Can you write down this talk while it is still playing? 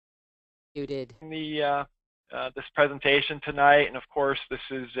Muted. This presentation tonight, and of course, this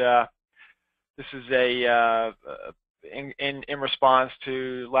is in response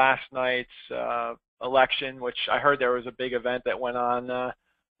to last night's election, which I heard there was a big event that went on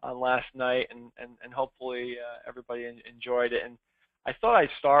last night, and hopefully everybody enjoyed it. And I thought I'd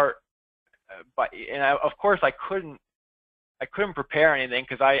start of course I couldn't prepare anything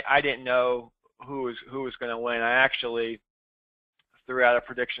because I didn't know who was going to win. I actually threw out a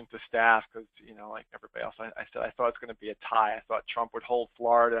prediction to staff because, like everybody else, I said I thought it was going to be a tie. I thought Trump would hold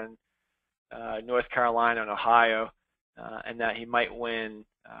Florida and North Carolina and Ohio, and that he might win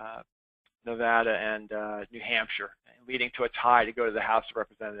Nevada and New Hampshire, leading to a tie to go to the House of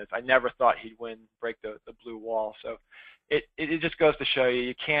Representatives. I never thought he'd break the blue wall. So it just goes to show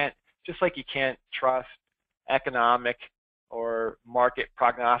you can't, just like you can't trust economic or market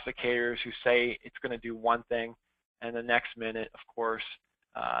prognosticators who say it's going to do one thing, and the next minute, of course,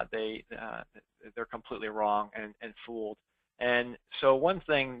 they're completely wrong and fooled. And so one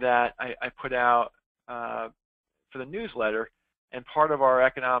thing that I put out for the newsletter, and part of our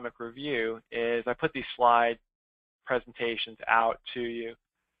economic review, is I put these slide presentations out to you.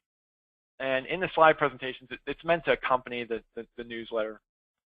 And in the slide presentations, it's meant to accompany the newsletter.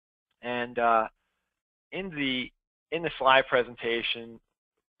 And in the slide presentation,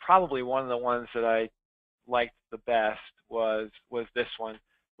 probably one of the ones that I liked the best was this one,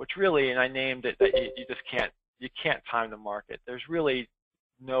 which really, and I named it that you can't time the market. There's really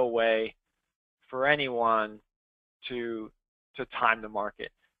no way for anyone to time the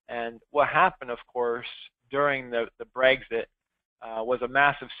market. And what happened, of course, during the Brexit was a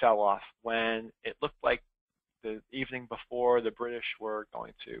massive sell-off when it looked like the evening before the British were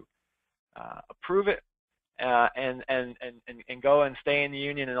going to approve it and go and stay in the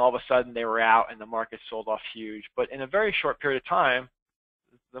Union, and all of a sudden they were out and the market sold off huge. But in a very short period of time,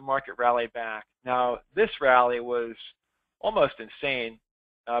 the market rallied back. Now, this rally was almost insane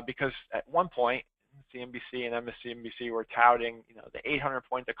because at one point, CNBC and MSNBC were touting, the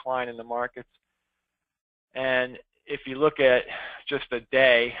 800-point decline in the markets. And if you look at just a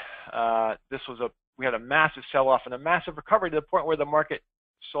day, we had a massive sell-off and a massive recovery to the point where the market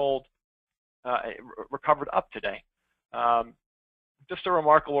recovered up today. Just a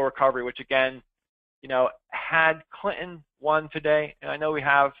remarkable recovery, which again, had Clinton won today, and I know we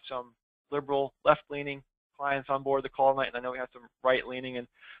have some liberal, left-leaning clients on board the call tonight, and I know we have some right-leaning, and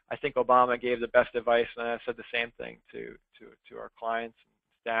I think Obama gave the best advice, and I said the same thing to our clients and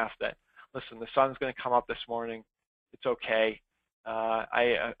staff that, listen, the sun's going to come up this morning. It's okay.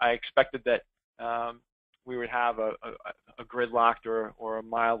 I expected that we would have a gridlocked or a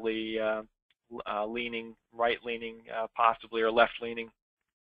mildly leaning, right-leaning, possibly, or left-leaning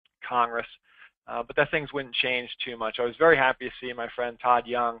Congress, but that things wouldn't change too much. I was very happy to see my friend Todd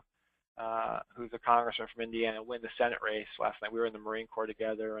Young, who's a congressman from Indiana, win the Senate race last night. We were in the Marine Corps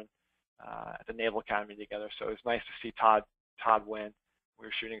together and at the Naval Academy together, so it was nice to see Todd win. We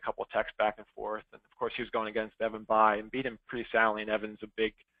were shooting a couple of texts back and forth, and of course he was going against Evan Bayh and beat him pretty soundly, and Evan's a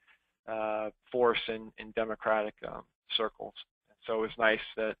big force in Democratic circles. And so it was nice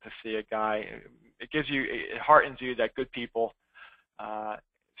to see a guy. It heartens you that good people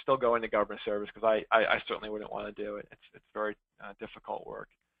still go into government service, because I certainly wouldn't want to do it. It's very difficult work.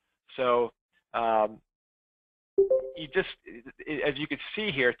 So as you could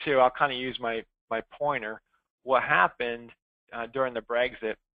see here too, I'll kind of use my pointer. What happened during the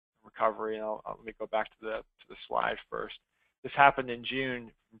Brexit recovery, and let me go back to the slide first. This happened in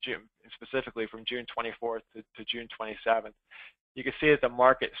June, specifically from June 24th to June 27th. You can see that the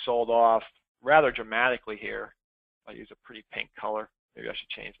market sold off rather dramatically here. I'll use a pretty pink color. Maybe I should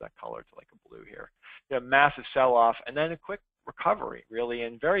change that color to like a blue here. You have a massive sell-off and then a quick recovery, really,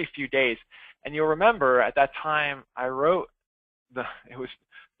 in very few days. And you'll remember at that time I wrote it was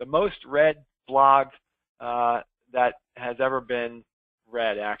the most read blog that has ever been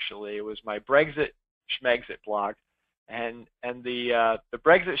read. Actually, it was my Brexit Schmexit blog, and the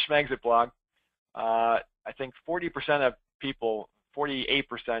Brexit Schmexit blog. I think 40% of people, 48%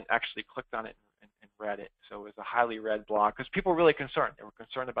 actually clicked on it and read it. So it was a highly read blog because people were really concerned. They were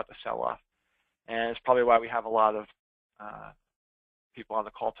concerned about the sell-off, and it's probably why we have a lot of people on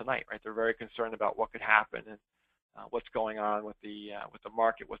the call tonight, right? They're very concerned about what could happen and what's going on with the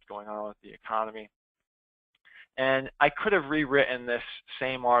market, what's going on with the economy. And I could have rewritten this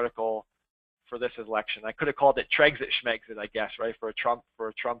same article for this election. I could have called it Trexit Schmexit, I guess, right, for a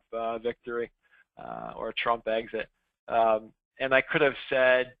Trump victory or a Trump exit. And I could have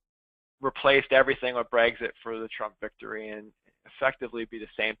said replaced everything with Brexit for the Trump victory and effectively be the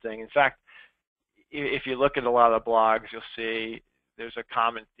same thing. In fact, if you look at a lot of blogs, you'll see there's a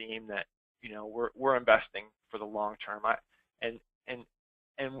common theme that we're investing for the long term. And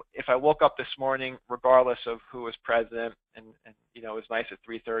if I woke up this morning, regardless of who was president, and it was nice at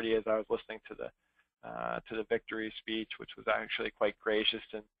 3:30 as I was listening to the victory speech, which was actually quite gracious,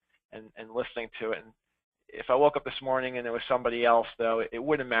 and listening to it. And if I woke up this morning and it was somebody else, though, it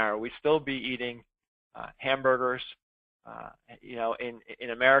wouldn't matter. We'd still be eating hamburgers, in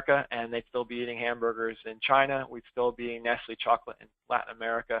America, and they'd still be eating hamburgers in China. We'd still be eating Nestle chocolate in Latin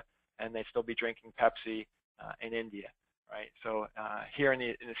America, and they'd still be drinking Pepsi in India, right? So here in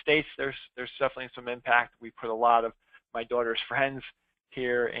the States, there's definitely some impact. We put a lot of my daughter's friends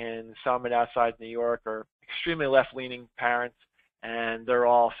here in Summit outside New York are extremely left-leaning parents, and they're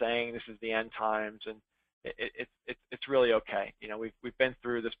all saying this is the end times, and it's really okay. We've been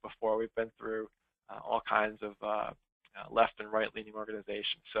through this before. We've been through all kinds of left and right-leaning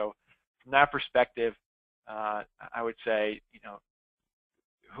organizations. So from that perspective, I would say,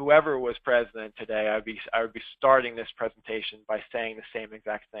 whoever was president today, I would be starting this presentation by saying the same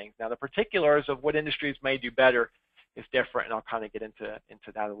exact thing. Now, the particulars of what industries may do better is different, and I'll kind of get into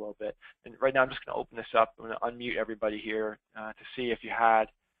that a little bit. And right now, I'm just going to open this up. I'm going to unmute everybody here to see if you had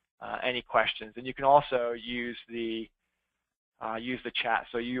any questions. And you can also use the chat.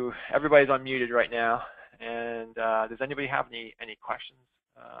 So everybody's unmuted right now. And does anybody have any questions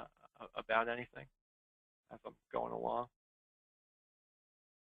about anything as I'm going along?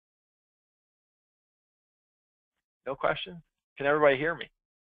 No questions? Can everybody hear me?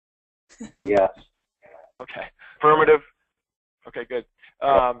 Yes. Okay. Affirmative. Okay, good.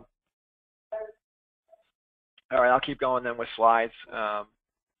 All right, I'll keep going then with slides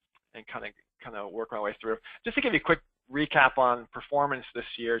and kind of work my way through. Just to give you a quick recap on performance this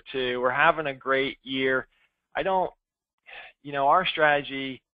year too. We're having a great year. Our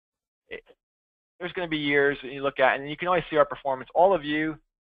strategy, there's going to be years that you look at, and you can always see our performance. All of you,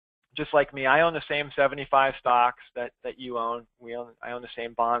 just like me, I own the same 75 stocks that you own. I own the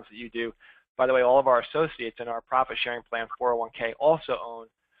same bonds that you do. By the way, all of our associates in our profit sharing plan 401k also own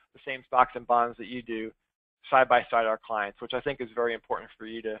the same stocks and bonds that you do, side by side our clients, which I think is very important for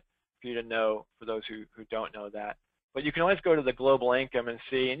you to know, for those who don't know that. But you can always go to the global income and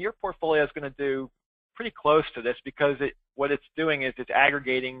see, and your portfolio is going to do pretty close to this, because what it's doing is it's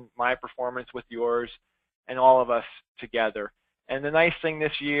aggregating my performance with yours and all of us together. And the nice thing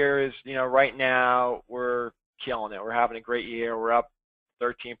this year is, right now we're killing it. We're having a great year. We're up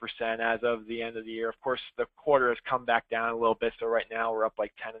 13% as of the end of the year. Of course, the quarter has come back down a little bit, so right now we're up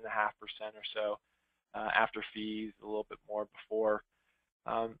like 10.5% or so after fees, a little bit more before.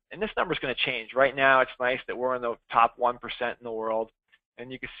 And this number is going to change. Right now, it's nice that we're in the top 1% in the world,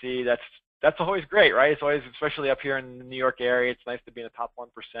 and you can see that's always great, right? It's always, especially up here in the New York area, it's nice to be in the top 1%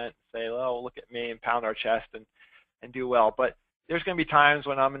 and say, oh, look at me, and pound our chest and do well. But there's going to be times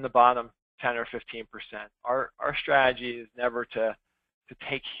when I'm in the bottom 10 or 15%. Our strategy is never to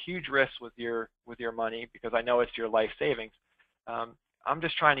take huge risks with your money, because I know it's your life savings. I'm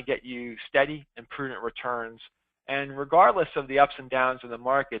just trying to get you steady and prudent returns. And regardless of the ups and downs in the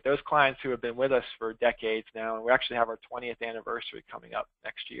market, those clients who have been with us for decades now, and we actually have our 20th anniversary coming up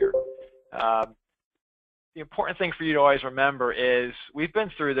next year, the important thing for you to always remember is we've been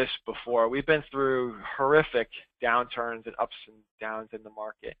through this before. We've been through horrific downturns and ups and downs in the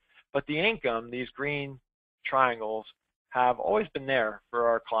market. But the income, these green triangles, have always been there for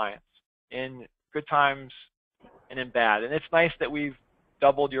our clients in good times and in bad. And it's nice that we've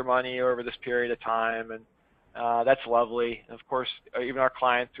doubled your money over this period of time, and that's lovely. And of course, even our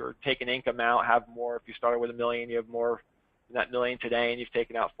clients who are taking income out have more. If you started with $1 million, you have more than that $1 million today, and you've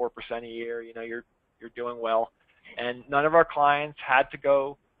taken out 4% a year. You're doing well. And none of our clients had to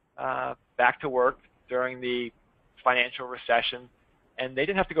go back to work during the financial recession, and they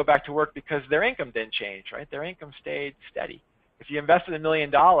didn't have to go back to work because their income didn't change, right? Their income stayed steady. If you invested $1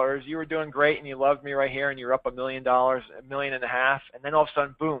 million, you were doing great and you loved me right here, and you're up $1 million, $1.5 million, and then all of a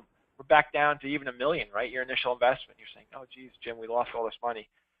sudden, boom, we're back down to even $1 million, right? Your initial investment. You're saying, oh, geez, Jim, we lost all this money.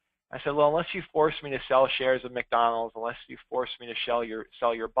 I said, well, unless you force me to sell shares of McDonald's, unless you force me to sell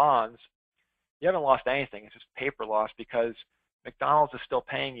your bonds, you haven't lost anything. It's just paper loss, because McDonald's is still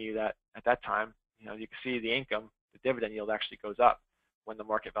paying you that at that time. You can see the income, the dividend yield actually goes up when the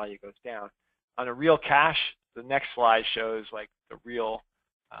market value goes down. On a real cash, the next slide shows like the real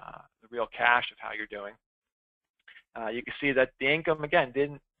cash of how you're doing. You can see that the income again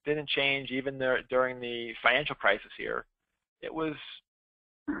didn't change even during the financial crisis here. It was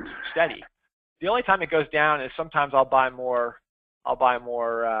steady. The only time it goes down is sometimes I'll buy more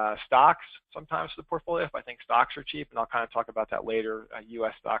stocks sometimes for the portfolio if I think stocks are cheap, and I'll kind of talk about that later,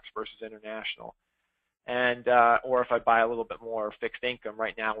 U.S. stocks versus international. And or if I buy a little bit more fixed income,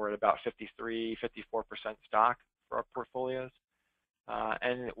 right now we're at about 53, 54% stock for our portfolios.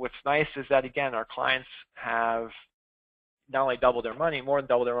 And what's nice is that, again, our clients have not only doubled their money, more than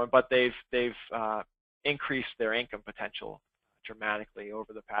doubled their money, but they've increased their income potential dramatically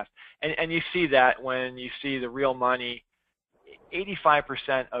over the past. And you see that when you see the real money,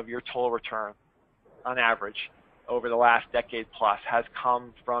 85% of your total return on average over the last decade plus has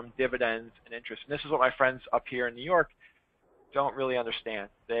come from dividends and interest. And this is what my friends up here in New York don't really understand.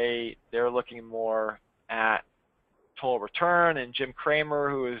 They're looking more at total return, and Jim Cramer,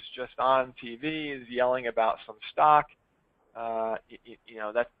 who is just on TV, is yelling about some stock. You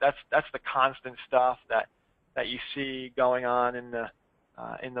know, that's the constant stuff that you see going on in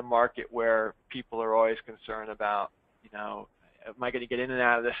the market, where people are always concerned about, you know, am I going to get in and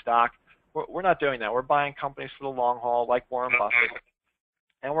out of this stock? We're not doing that. We're buying companies for the long haul, like Warren Buffett,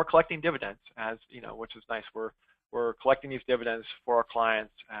 and we're collecting dividends, as you know, which is nice. We're collecting these dividends for our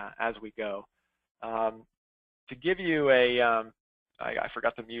clients as we go. To give you I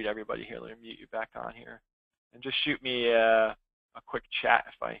forgot to mute everybody here. Let me mute you back on here, and just shoot me a quick chat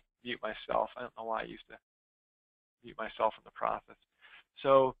if I mute myself. I don't know why I used to mute myself in the process.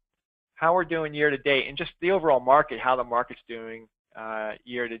 So how we're doing year to date, and just the overall market, how the market's doing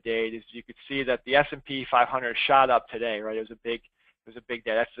year to date, is you could see that the S&P 500 shot up today, right? It was a big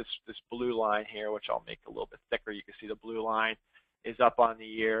day. That's this blue line here, which I'll make a little bit thicker. You can see the blue line is up on the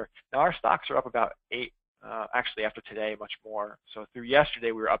year. Now our stocks are up about 8. Actually, after today, much more. So through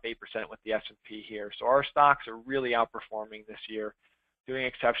yesterday, we were up 8% with the S&P here. So our stocks are really outperforming this year, doing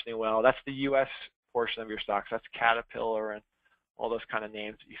exceptionally well. That's the U.S. portion of your stocks. That's Caterpillar and all those kind of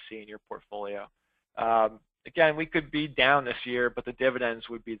names that you see in your portfolio. Again, we could be down this year, but the dividends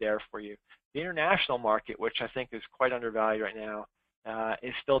would be there for you. The international market, which I think is quite undervalued right now,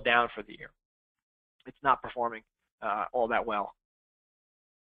 is still down for the year. It's not performing all that well.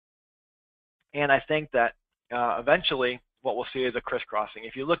 And I think that eventually what we'll see is a crisscrossing.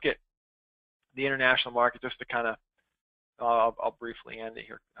 If you look at the international market, just to kind of, I'll briefly end it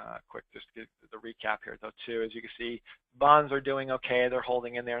here quick, just to get the recap here though too. As you can see, bonds are doing okay. They're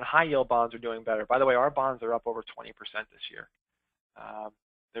holding in there, and high yield bonds are doing better. By the way, our bonds are up over 20% this year.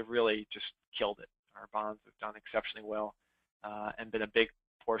 They've really just killed it. Our bonds have done exceptionally well and been a big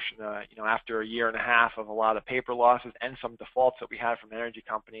portion, you know, after a year and a half of a lot of paper losses and some defaults that we had from energy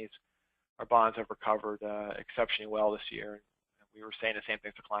companies. Our bonds have recovered exceptionally well this year. And we were saying the same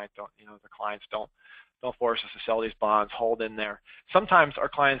thing to clients. The clients don't force us to sell these bonds. Hold in there. Sometimes our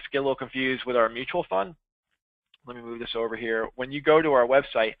clients get a little confused with our mutual fund. Let me move this over here. When you go to our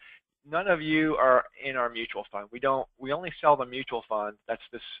website, none of you are in our mutual fund. We only sell the mutual fund. That's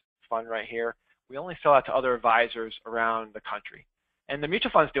this fund right here. We only sell it to other advisors around the country. And the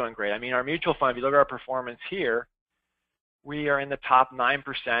mutual fund's doing great. I mean, our mutual fund, if you look at our performance here, we are in the top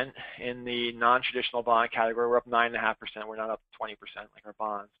 9% in the non-traditional bond category. We're up 9.5%. We're not up 20% like our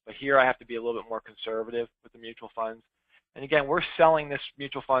bonds. But here I have to be a little bit more conservative with the mutual funds. And again, we're selling this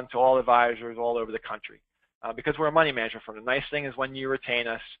mutual fund to all advisors all over the country because we're a money management firm. The nice thing is when you retain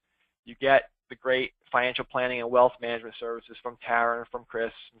us, you get the great financial planning and wealth management services from Tara and from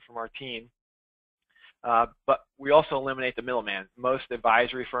Chris and from our team. But we also eliminate the middleman. Most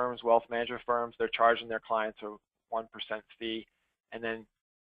advisory firms, wealth management firms, they're charging their clients a 1% fee, and then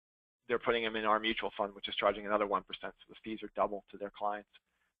they're putting them in our mutual fund, which is charging another 1%, so the fees are double to their clients.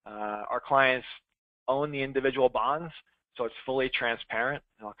 Our clients own the individual bonds, so it's fully transparent,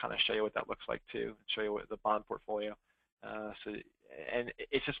 and I'll kind of show you what that looks like too, and show you what the bond portfolio. And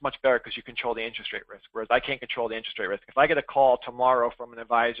it's just much better because you control the interest rate risk, whereas I can't control the interest rate risk. If I get a call tomorrow from an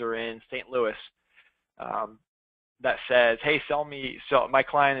advisor in St. Louis that says, hey, my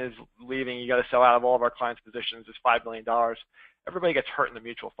client is leaving, you got to sell out of all of our clients' positions, it's $5 million. Everybody gets hurt in the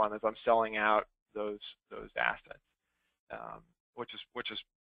mutual fund as I'm selling out those assets, which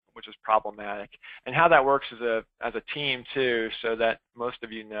is problematic. And how that works as a team too, so that most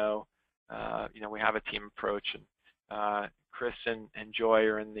of you know, we have a team approach, and Chris and Joy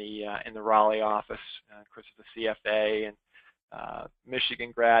are in the Raleigh office. Chris is a CFA and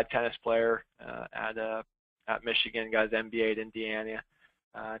Michigan grad, tennis player at Michigan, got his MBA at Indiana.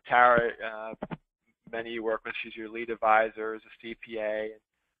 Tara, many of you work with, she's your lead advisor, is a CPA,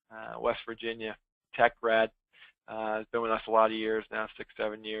 West Virginia tech grad, has been with us a lot of years now,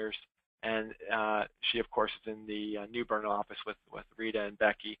 6-7 years. And she, of course, is in the New Bern office with Rita and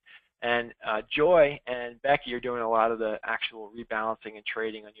Becky. And Joy and Becky are doing a lot of the actual rebalancing and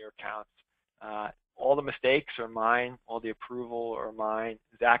trading on your accounts. All the mistakes are mine. All the approval are mine.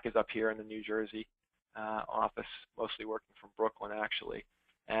 Zach is up here in the New Jersey office, mostly working from Brooklyn, actually.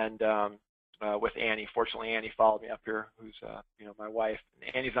 And with Annie. Fortunately, Annie followed me up here, who's my wife.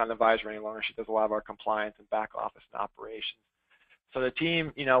 And Annie's not an advisor any longer. She does a lot of our compliance and back office and operations. So the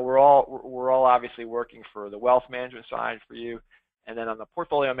team, we're all obviously working for the wealth management side for you, and then on the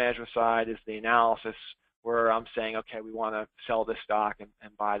portfolio management side is the analysis where I'm saying, okay, we want to sell this stock and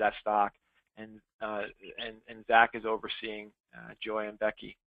buy that stock, and Zach is overseeing Joy and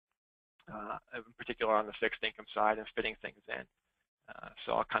Becky, in particular on the fixed income side and fitting things in.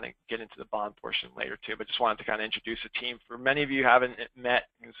 So I'll kind of get into the bond portion later too, but just wanted to kind of introduce the team. For many of you haven't met,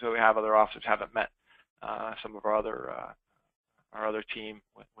 and so we have other officers haven't met some of our other team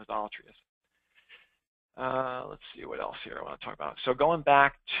with Altrius. Let's see what else here I want to talk about. So going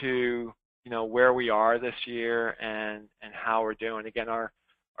back to where we are this year and how we're doing. Again, our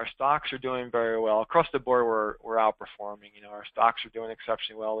stocks are doing very well across the board. We're outperforming. Our stocks are doing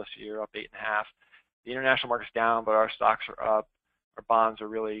exceptionally well this year, up 8.5. The international market's down, but our stocks are up. Our bonds are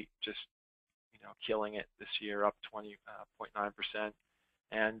really just killing it this year, up 20.9%.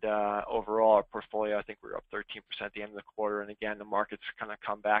 And overall, our portfolio, I think we're up 13% at the end of the quarter. And again, the market's kind of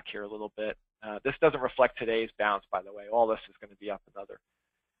come back here a little bit. This doesn't reflect today's bounce, by the way. All this is going to be up another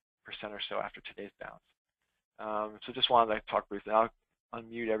 % or so after today's bounce. So just wanted to talk briefly. I'll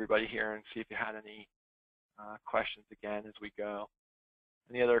unmute everybody here and see if you had any questions again as we go.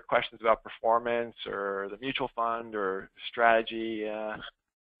 Any other questions about performance or the mutual fund or strategy?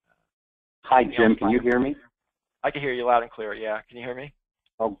 Hi, Jim. Can you hear me? I can hear you loud and clear. Yeah. Can you hear me?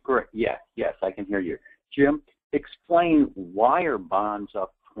 Oh, great. Yes, I can hear you. Jim, explain why are bonds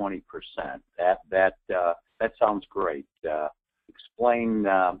up 20%? That sounds great. Explain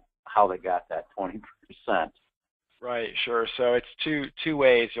how they got that 20%. Right, sure. So it's two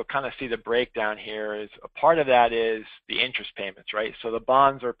ways. You'll kind of see the breakdown here. Is a part of that is the interest payments, right? So the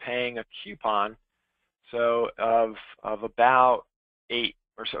bonds are paying a coupon, so of about 8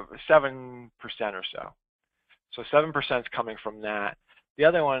 or so, 7% or so. So 7% is coming from that. The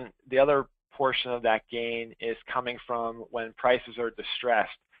other portion of that gain is coming from when prices are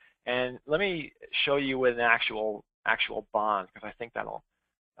distressed. And let me show you with an actual bond, because I think that'll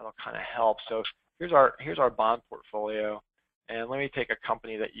kind of help. So here's our bond portfolio, and let me take a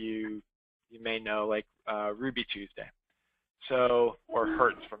company that you may know, like Ruby Tuesday. So, or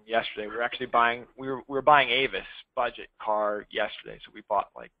Hertz from yesterday. We're actually buying we're buying Avis budget car yesterday. So we bought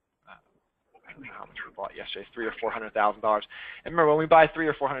like I don't know how much we bought yesterday, $300,000 or $400,000. And remember, when we buy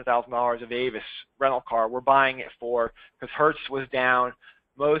 $300,000 or $400,000 of Avis rental car, we're buying it for, because Hertz was down.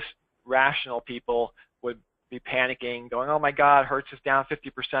 Most rational people would be panicking, going, "Oh my God, Hertz is down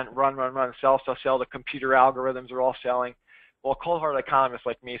 50%. Run, sell. The computer algorithms are all selling." Well, a cold-hearted economist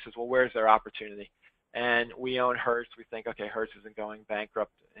like me says, "Well, where's their opportunity?" And we own Hertz. We think, okay, Hertz isn't going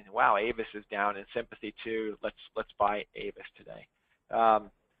bankrupt, and wow, Avis is down in sympathy too. Let's buy Avis today.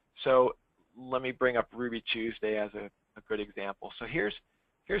 So let me bring up Ruby Tuesday as a good example. So here's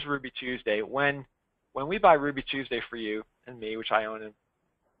Ruby Tuesday. When we buy Ruby Tuesday for you and me, which I own in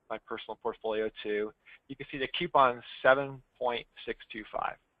my personal portfolio too, you can see the coupon's 7.625.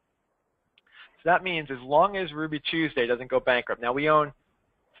 So that means as long as Ruby Tuesday doesn't go bankrupt. Now we own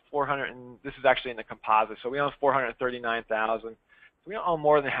 400, and this is actually in the composite. So we own 439,000. So we don't own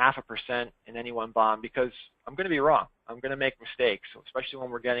more than 0.5% in any one bond, because I'm going to be wrong. I'm going to make mistakes, especially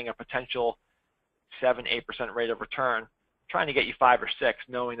when we're getting a potential 7-8% rate of return. I'm trying to get you 5 or 6,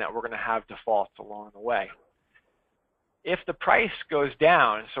 knowing that we're going to have defaults along the way. If the price goes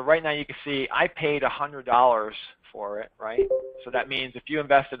down, so right now you can see I paid $100 for it, right? So that means if you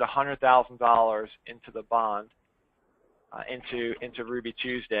invested $100,000 into the bond, into Ruby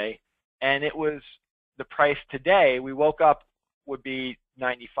Tuesday, and it was the price today, we woke up would be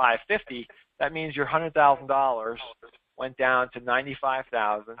 $95.50. That means your $100,000 went down to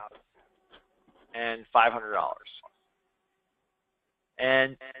 $95,500.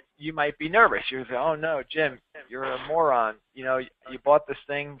 And you might be nervous. You're saying, "Oh no, Jim, you're a moron. You bought this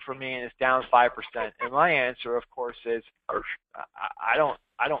thing for me and it's down 5%." And my answer, of course, is I don't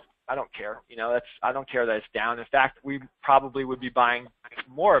care. I don't care that it's down. In fact, we probably would be buying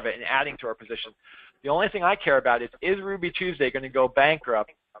more of it and adding to our position. The only thing I care about is Ruby Tuesday going to go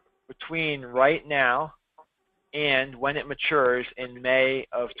bankrupt between right now and when it matures in May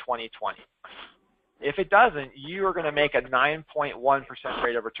of 2020. If it doesn't, you are going to make a 9.1%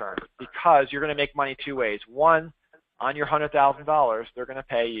 rate of return, because you're going to make money two ways. One, on your $100,000, they're going to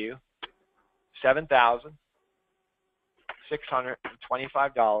pay you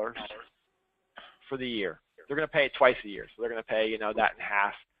 $7,625 for the year. They're going to pay it twice a year, so they're going to pay that in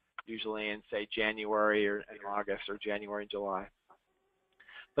half, usually in say January or in August, or January and July.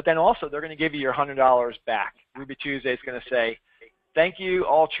 But then also they're going to give you your $100 back. Ruby Tuesday is going to say, thank you,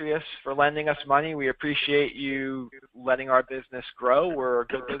 Altrius, for lending us money. We appreciate you letting our business grow. We're a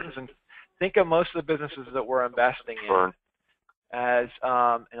good business, and think of most of the businesses that we're investing in as,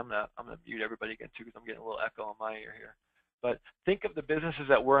 and I'm gonna mute everybody again too because I'm getting a little echo on my ear here. But think of the businesses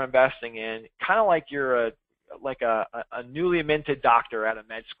that we're investing in kind of like you're a newly minted doctor at a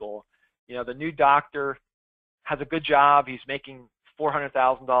med school. You know, the new doctor has a good job. He's making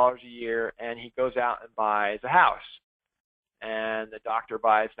 $400,000 a year, and he goes out and buys a house. And the doctor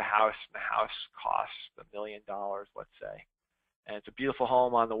buys the house, and the house costs $1 million, let's say. And it's a beautiful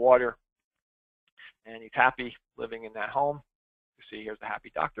home on the water, and he's happy living in that home. You see, here's the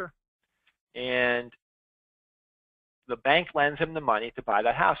happy doctor. And the bank lends him the money to buy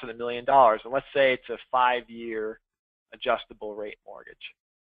that house at $1 million. And let's say it's a 5-year adjustable rate mortgage.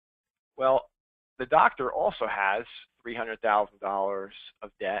 Well, the doctor also has $300,000 of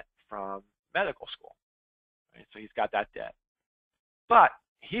debt from medical school. Right? So he's got that debt. But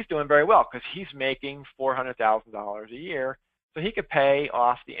he's doing very well because he's making $400,000 a year, so he could pay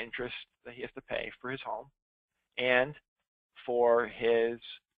off the interest that he has to pay for his home and for his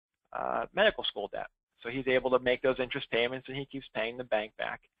medical school debt. So he's able to make those interest payments, and he keeps paying the bank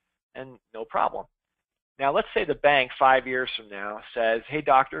back, and no problem. Now, let's say the bank 5 years from now says, hey,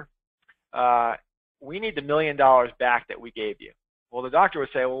 doctor, we need the $1 million back that we gave you. Well, the doctor would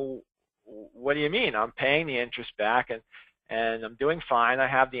say, well, what do you mean? I'm paying the interest back, and I'm doing fine. I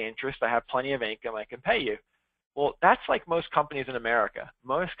have the interest. I have plenty of income. I can pay you. Well, that's like most companies in America.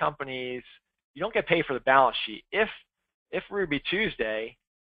 Most companies, you don't get paid for the balance sheet. If Ruby Tuesday,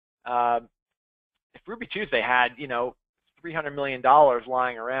 had, $300 million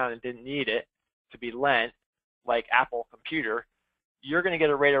lying around and didn't need it to be lent, like Apple Computer, you're going to get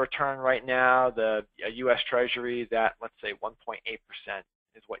a rate of return right now. The U.S. Treasury, that, let's say 1.8%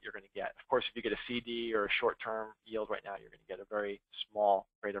 is what you're going to get. Of course, if you get a CD or a short-term yield right now, you're going to get a very small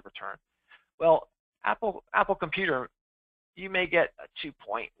rate of return. Well, Apple Computer, you may get a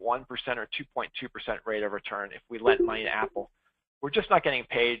 2.1% or 2.2% rate of return if we lend money to Apple. We're just not getting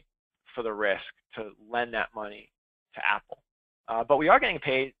paid for the risk to lend that money to Apple. But we are getting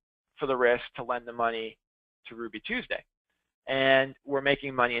paid for the risk to lend the money to Ruby Tuesday. And we're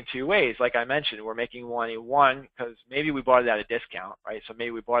making money in two ways. Like I mentioned, we're making money, one, because maybe we bought it at a discount, right? So maybe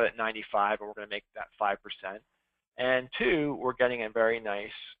we bought it at 95 and we're going to make that 5%. And two, we're getting a very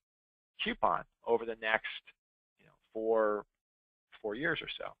nice coupon over the next 4 years or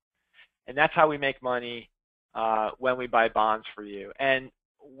so. And that's how we make money when we buy bonds for you. And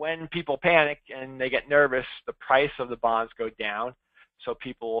when people panic and they get nervous, the price of the bonds go down. So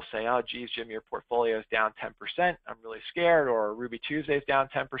people will say, oh, geez, Jim, your portfolio is down 10%. I'm really scared. Or Ruby Tuesday is down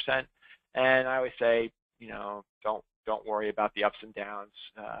 10%. And I always say, don't worry about the ups and downs.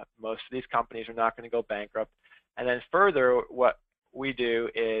 Most of these companies are not going to go bankrupt. And then further, what we do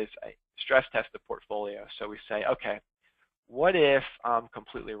is I stress test the portfolio. So we say, okay, what if I'm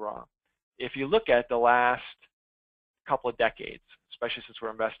completely wrong? If you look at the last couple of decades, especially since we're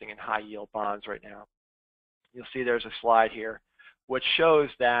investing in high yield bonds right now, you'll see there's a slide here which shows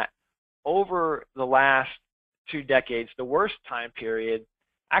that over the last 2 decades, the worst time period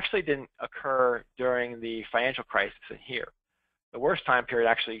actually didn't occur during the financial crisis in here. The worst time period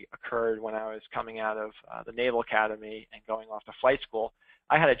actually occurred when I was coming out of the Naval Academy and going off to flight school.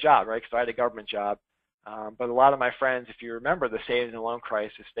 I had a job, right, because I had a government job. But a lot of my friends, if you remember the savings and loan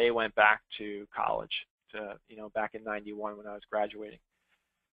crisis, they went back to college, back in '91 when I was graduating.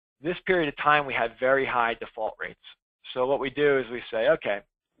 This period of time, we had very high default rates. So what we do is we say, okay,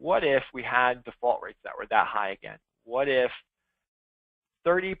 what if we had default rates that were that high again? What if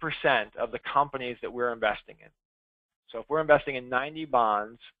 30% of the companies that we're investing in, so if we're investing in 90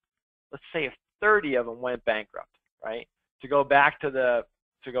 bonds, let's say if 30 of them went bankrupt, right? To go back to the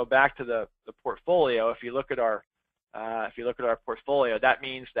portfolio, if you look at our portfolio, that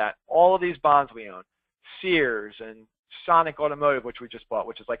means that all of these bonds we own, Sears and Sonic Automotive, which we just bought,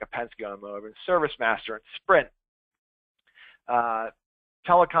 which is like a Penske Automotive, and ServiceMaster and Sprint,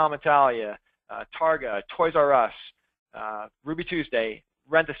 Telecom Italia, Targa, Toys R Us, Ruby Tuesday,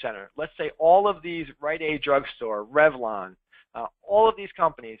 Rent-A-Center. Let's say all of these, Rite Aid Drugstore, Revlon, all of these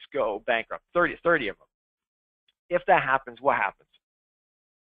companies go bankrupt, 30 of them. If that happens, what happens?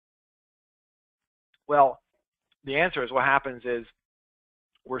 Well, the answer is what happens is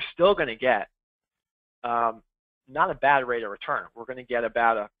we're still going to get not a bad rate of return. We're going to get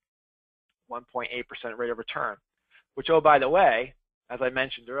about a 1.8% rate of return, which, oh, by the way, as I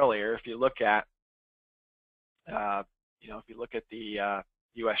mentioned earlier, if you look at the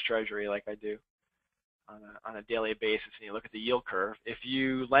U.S. Treasury like I do on a daily basis, and you look at the yield curve, if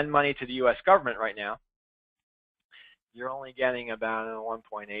you lend money to the U.S. government right now, you're only getting about a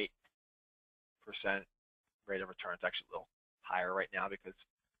 1.8% rate of return. It's actually a little higher right now because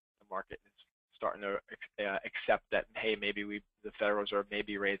the market is starting to accept that, hey, maybe the Federal Reserve may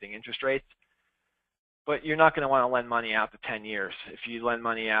be raising interest rates. But you're not going to want to lend money out to 10 years. If you lend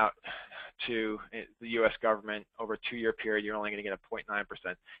money out to the U.S. government over a 2-year period, you're only going to get a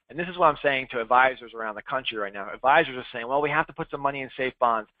 0.9%. And this is what I'm saying to advisors around the country right now. Advisors are saying, well, we have to put some money in safe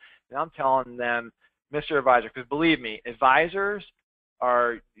bonds. And I'm telling them, Mr. Advisor, because believe me, advisors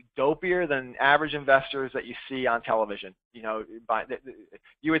are dopier than average investors that you see on television. You know,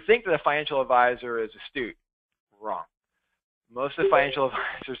 you would think that a financial advisor is astute. Wrong. Most of the financial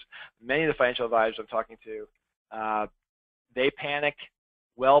advisors, many of the financial advisors I'm talking to, they panic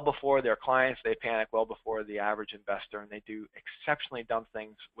well before their clients. They panic well before the average investor, and they do exceptionally dumb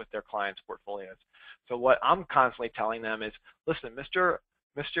things with their clients' portfolios. So what I'm constantly telling them is, listen, Mr.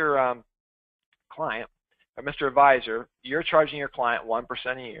 Client, or Mr. Advisor, you're charging your client 1%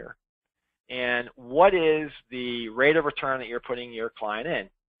 a year, and what is the rate of return that you're putting your client in?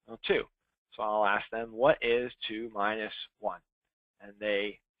 Well, 2. So I'll ask them, what is 2 minus 1? And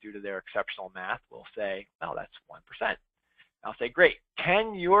they, due to their exceptional math, will say, well, that's 1%. I'll say, great.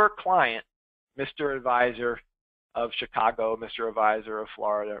 Can your client, Mr. Advisor of Chicago, Mr. Advisor of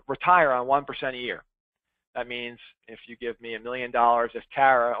Florida, retire on 1% a year? That means if you give me $1 million, if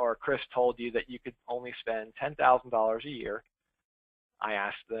Tara or Chris told you that you could only spend $10,000 a year, I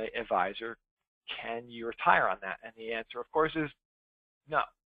ask the advisor, can you retire on that? And the answer, of course, is no.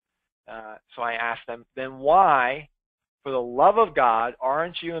 So I asked them, then why, for the love of God,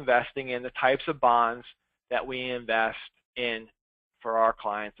 aren't you investing in the types of bonds that we invest in for our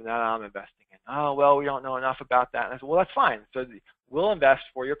clients and that I'm investing in? Oh, well, we don't know enough about that. And I said, well, that's fine. So we'll invest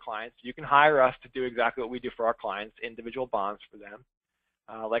for your clients. You can hire us to do exactly what we do for our clients, individual bonds for them,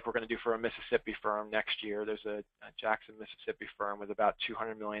 like we're going to do for a Mississippi firm next year. There's a Jackson, Mississippi firm with about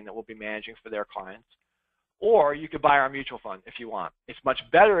 $200 million that we'll be managing for their clients. Or you could buy our mutual fund if you want. It's much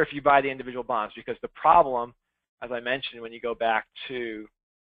better if you buy the individual bonds, because the problem, as I mentioned, when you go back to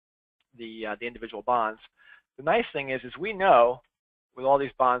the individual bonds, the nice thing is we know with all these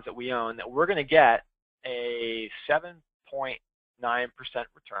bonds that we own that we're going to get a 7.9%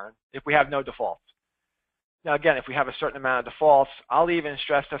 return if we have no defaults. Now, again, if we have a certain amount of defaults, I'll even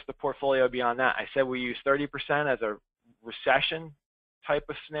stress test the portfolio beyond that. I said we use 30% as a recession type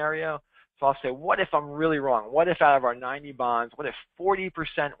of scenario. So I'll say, what if I'm really wrong? What if out of our 90 bonds, what if 40%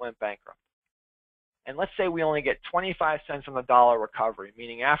 went bankrupt? And let's say we only get 25 cents on the dollar recovery,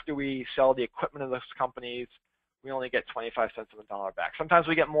 meaning after we sell the equipment of those companies, we only get 25 cents on the dollar back. Sometimes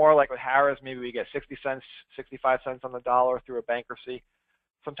we get more, like with Harris, maybe we get 60 cents, 65 cents on the dollar through a bankruptcy.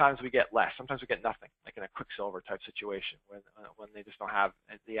 Sometimes we get less. Sometimes we get nothing, like in a Quicksilver type situation when they just don't have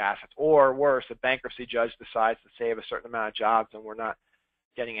the assets. Or worse, a bankruptcy judge decides to save a certain amount of jobs and we're not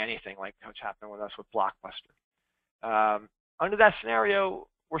getting anything, like what's happened with us with Blockbuster. Under that scenario,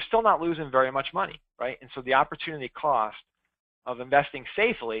 we're still not losing very much money, right? And so the opportunity cost of investing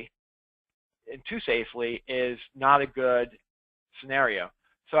safely and too safely is not a good scenario.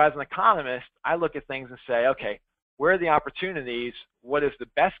 So as an economist, I look at things and say, okay, where are the opportunities? What is the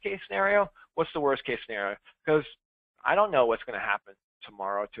best case scenario? What's the worst case scenario? Because I don't know what's going to happen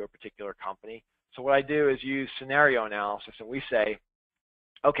tomorrow to a particular company. So what I do is use scenario analysis, and we say,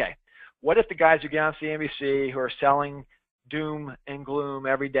 okay, what if the guys who get on CNBC who are selling doom and gloom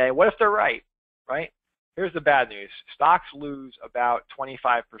every day, what if they're right, right? Here's the bad news. Stocks lose about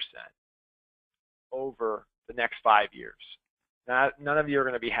 25% over the next 5 years. Now, none of you are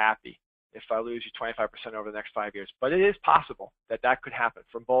going to be happy if I lose you 25% over the next 5 years, but it is possible that that could happen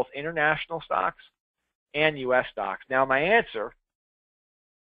from both international stocks and U.S. stocks. Now, my answer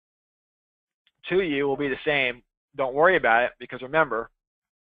to you will be the same. Don't worry about it, because remember,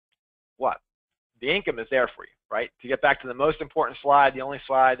 what? The income is there for you, right? To get back to the most important slide, the only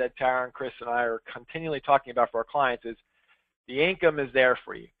slide that Tara and Chris and I are continually talking about for our clients is the income is there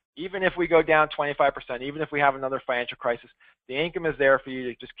for you. Even if we go down 25%, even if we have another financial crisis, the income is there for you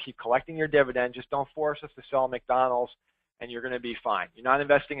to just keep collecting your dividend. Just don't force us to sell McDonald's, and you're going to be fine. You're not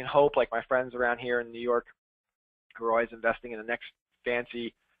investing in hope like my friends around here in New York who are always investing in the next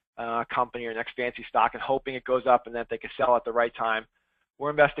fancy company or next fancy stock and hoping it goes up and that they can sell at the right time. We're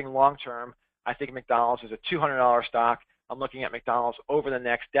investing long term. I think McDonald's is a $200 stock. I'm looking at McDonald's over the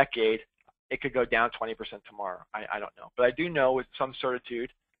next decade. It could go down 20% tomorrow. I don't know. But I do know with some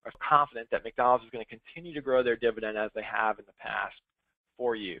certitude, or confident, that McDonald's is going to continue to grow their dividend as they have in the past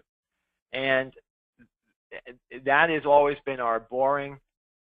for you. And that has always been our boring,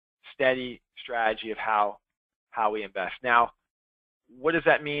 steady strategy of how we invest. Now, what does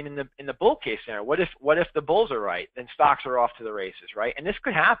that mean in the bull case scenario? What if the bulls are right? Then stocks are off to the races, right? And this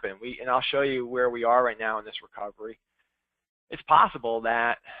could happen. And I'll show you where we are right now in this recovery. It's possible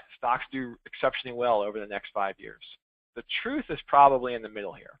that stocks do exceptionally well over the next 5 years. The truth is probably in the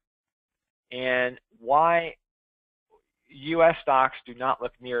middle here. And why U.S. stocks do not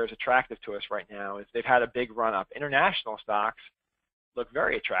look near as attractive to us right now is they've had a big run up. International stocks look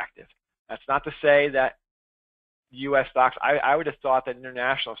very attractive. That's not to say that U.S. stocks, I would have thought that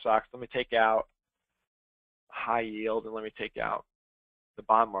international stocks, let me take out high yield and let me take out the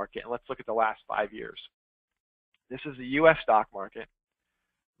bond market, and let's look at the last 5 years. This is the U.S. stock market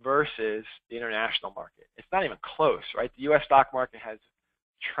versus the international market. It's not even close, right? The U.S. stock market has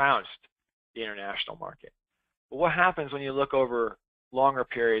trounced the international market. But what happens when you look over longer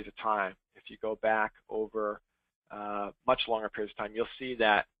periods of time? If you go back over much longer periods of time, you'll see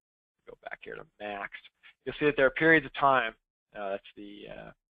that, go back here to max, you'll see that there are periods of time, that's the,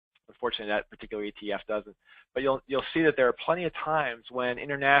 unfortunately that particular ETF doesn't, but you'll see that there are plenty of times when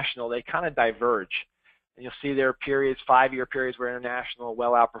international, they kind of diverge. And you'll see there are periods, 5-year periods where international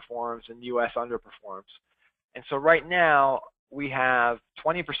well outperforms and U.S. underperforms. And so right now, we have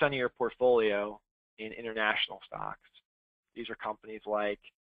 20% of your portfolio in international stocks. These are companies like,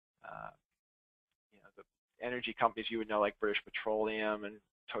 the energy companies you would know, like British Petroleum and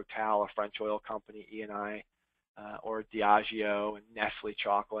Total, a French oil company, Eni, or Diageo and Nestle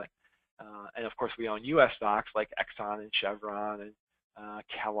chocolate. And of course, we own U.S. stocks like Exxon and Chevron and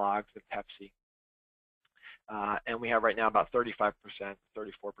Kellogg's and Pepsi. And we have right now about 35%,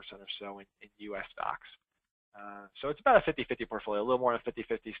 34% or so in U.S. stocks. So it's about a 50-50 portfolio, a little more than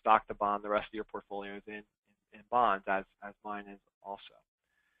 50-50 stock to bond. The rest of your portfolio is in bonds, as mine is also.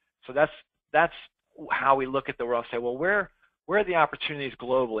 So that's how we look at the world. Say, well, where are the opportunities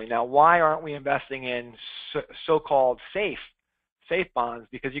globally? Now, why aren't we investing in so-called safe bonds?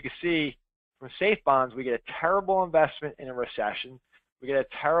 Because you can see from safe bonds, we get a terrible investment in a recession. We get a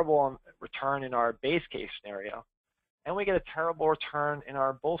terrible return in our base case scenario, and we get a terrible return in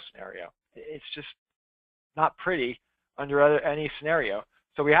our bull scenario. It's just not pretty under any scenario.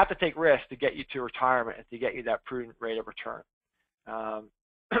 So we have to take risks to get you to retirement and to get you that prudent rate of return.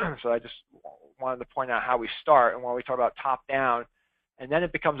 So I just wanted to point out how we start and when we talk about top down, and then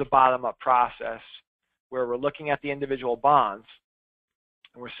it becomes a bottom up process where we're looking at the individual bonds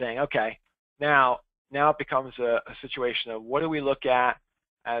and we're saying, okay, now it becomes a situation of what do we look at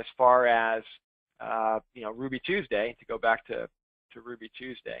as far as Ruby Tuesday, to go back to Ruby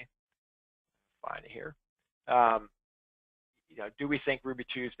Tuesday, find it here. Do we think Ruby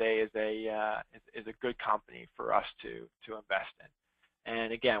Tuesday is a good company for us to invest in?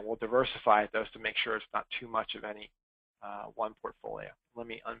 And again, we'll diversify those to make sure it's not too much of any one portfolio. Let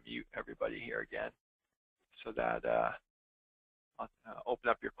me unmute everybody here again so that I'll open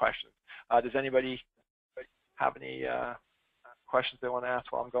up your questions. Does anybody have any questions they want to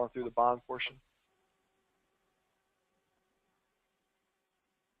ask while I'm going through the bond portion?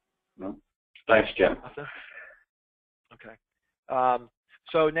 No. Thanks, Jim. Okay.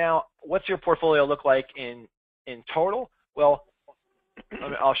 So now, what's your portfolio look like in total? Well,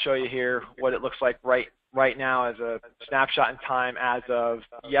 I'll show you here what it looks like right now as a snapshot in time as of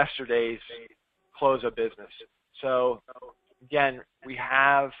yesterday's close of business. So again, we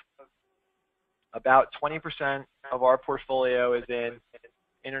have about 20% of our portfolio is in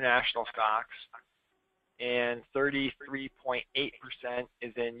international stocks, and 33.8%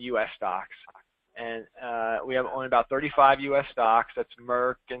 is in U.S. stocks. And we have only about 35 U.S. stocks. That's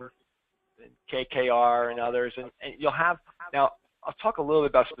Merck and KKR and others. And you'll have, now I'll talk a little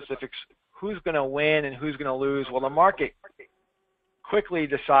bit about specifics, who's going to win and who's going to lose. Well, the market quickly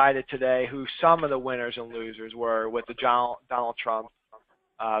decided today who some of the winners and losers were with the Donald Trump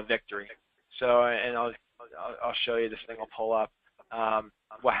victory. So, and I'll show you, this thing will pull up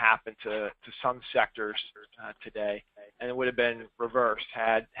what happened to some sectors today, and it would have been reversed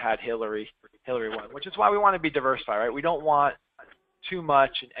had Hillary won, which is why we want to be diversified, right? We don't want too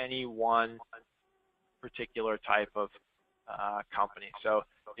much in any one particular type of company. So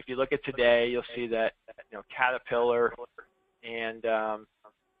if you look at today, you'll see that Caterpillar and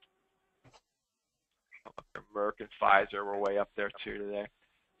Merck and Pfizer were way up there too today.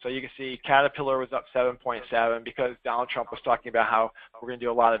 So you can see Caterpillar was up 7.7 because Donald Trump was talking about how we're going to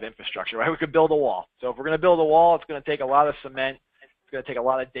do a lot of infrastructure, right? We could build a wall. So if we're going to build a wall, it's going to take a lot of cement, it's going to take a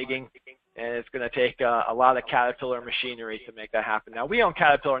lot of digging, and it's going to take a lot of Caterpillar machinery to make that happen. Now, we own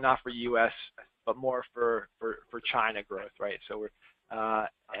Caterpillar not for U.S., but more for China growth, right? So we're,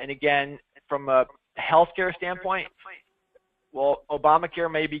 and again, from a healthcare standpoint, Well, Obamacare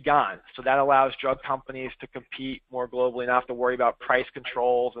may be gone, so that allows drug companies to compete more globally, not have to worry about price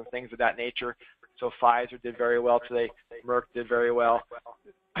controls and things of that nature. So Pfizer did very well today. Merck did very well.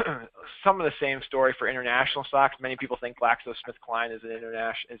 Some of the same story for international stocks. Many people think GlaxoSmithKline is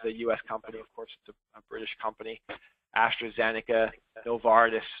a U.S. company. Of course, it's a British company. AstraZeneca,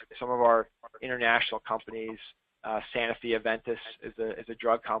 Novartis, some of our international companies. Sanofi Aventis is a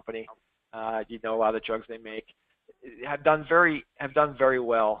drug company. You know a lot of the drugs they make have done very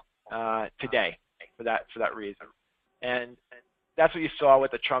well today for that reason. And that's what you saw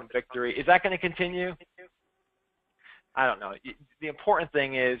with the Trump victory. Is that going to continue? I don't know. The important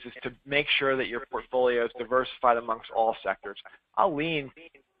thing is to make sure that your portfolio is diversified amongst all sectors. I'll lean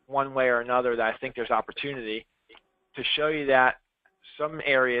one way or another that I think there's opportunity to show you that some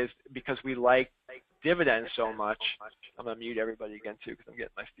areas, because we like dividends so much. I'm going to mute everybody again too because I'm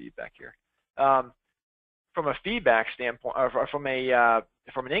getting my feedback here. From a feedback standpoint, or from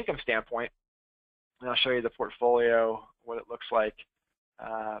an income standpoint, and I'll show you the portfolio, what it looks like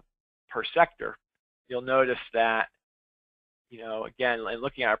per sector. You'll notice that, again,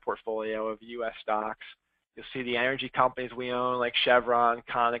 looking at our portfolio of U.S. stocks, you'll see the energy companies we own, like Chevron,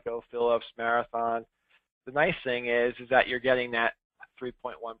 Conoco, Phillips, Marathon. The nice thing is that you're getting that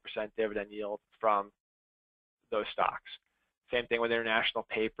 3.1% dividend yield from those stocks. Same thing with international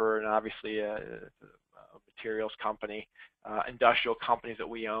paper and obviously a materials company, industrial companies that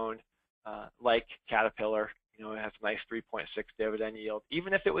we own, like Caterpillar. It has a nice 3.6 dividend yield.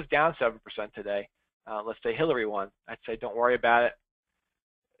 Even if it was down 7% today, let's say Hillary won, I'd say don't worry about it.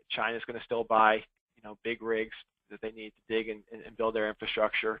 China's going to still buy, big rigs that they need to dig and build their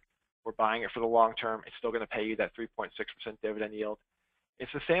infrastructure. We're buying it for the long term. It's still going to pay you that 3.6% dividend yield.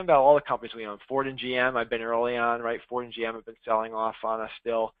 It's the same about all the companies we own. Ford and GM, I've been early on, right? Ford and GM have been selling off on us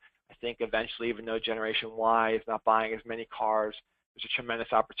still. I think eventually, even though Generation Y is not buying as many cars, there's a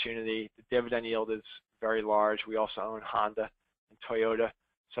tremendous opportunity. The dividend yield is very large. We also own Honda and Toyota.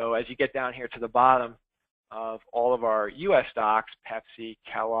 So as you get down here to the bottom of all of our U.S. stocks, Pepsi,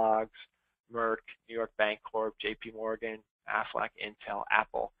 Kellogg's, Merck, New York Bancorp, JP Morgan, Aflac, Intel,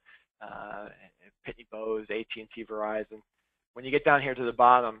 Apple, Pitney Bowes, AT&T, Verizon. When you get down here to the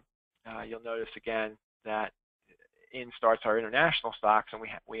bottom, you'll notice again that in starts our international stocks, and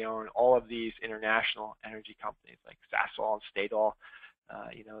we own all of these international energy companies like Sasol and Statoil.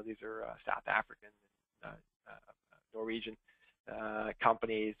 These are South African, Norwegian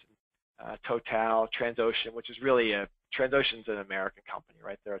companies. Total, Transocean, which is really Transocean's an American company,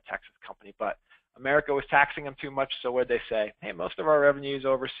 right? They're a Texas company, but America was taxing them too much, so what did they say? Hey, most of our revenue is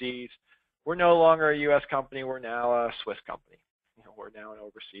overseas. We're no longer a U.S. company. We're now a Swiss company. We're now an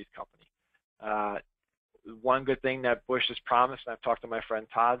overseas company. One good thing that Bush has promised, and I've talked to my friend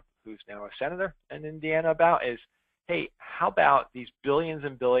Todd, who's now a senator in Indiana, about is, hey, how about these billions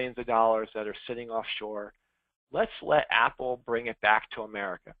and billions of dollars that are sitting offshore? Let's let Apple bring it back to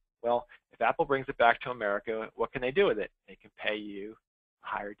America. Well, if Apple brings it back to America, what can they do with it? They can pay you a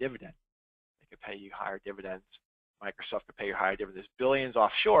higher dividend. They can pay you higher dividends. Microsoft can pay you higher dividends. There's billions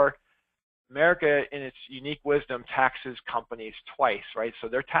offshore. America, in its unique wisdom, taxes companies twice, right? So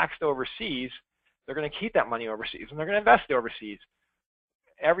they're taxed overseas. They're going to keep that money overseas, and they're going to invest it overseas.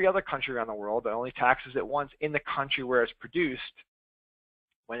 Every other country around the world only taxes it once in the country where it's produced.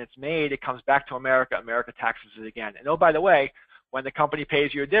 When it's made, it comes back to America. America taxes it again. And oh, by the way, when the company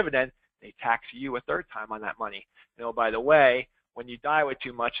pays you a dividend, they tax you a third time on that money. And oh, by the way, when you die with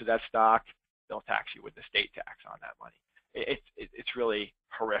too much of that stock, they'll tax you with the state tax on that money. It's really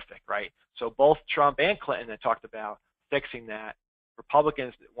horrific, right? So both Trump and Clinton have talked about fixing that.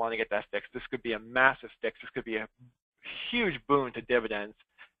 Republicans want to get that fixed. This could be a massive fix. This could be a huge boon to dividends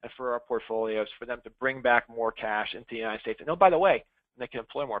and for our portfolios, for them to bring back more cash into the United States. And oh, by the way, they can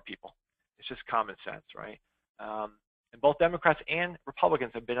employ more people. It's just common sense, right? And both Democrats and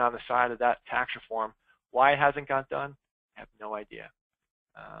Republicans have been on the side of that tax reform. Why it hasn't got done, I have no idea,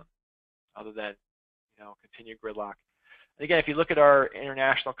 other than continued gridlock. And again, if you look at our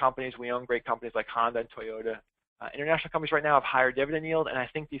international companies, we own great companies like Honda and Toyota. International companies right now have higher dividend yield, and I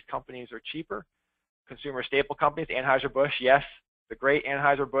think these companies are cheaper. Consumer staple companies, Anheuser-Busch, yes, the great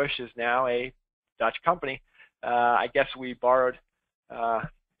Anheuser-Busch is now a Dutch company. I guess we borrowed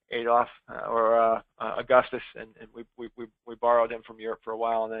Adolf or Augustus, and we borrowed him from Europe for a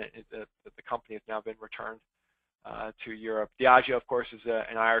while, and the company has now been returned to Europe. Diageo, of course, is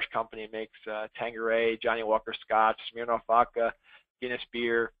an Irish company. It makes Tanqueray, Johnny Walker Scotch, Smirnoff Vodka, Guinness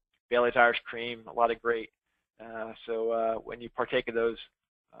Beer, Bailey's Irish Cream, a lot of great. So when you partake of those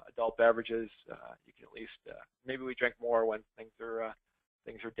adult beverages, you can at least maybe we drink more when things are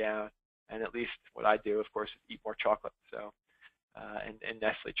down, and at least what I do, of course, is eat more chocolate. So and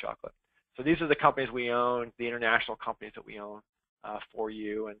Nestle chocolate. So these are the companies we own, the international companies that we own for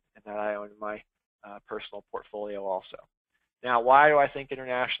you and that I own in my personal portfolio also. Now, why do I think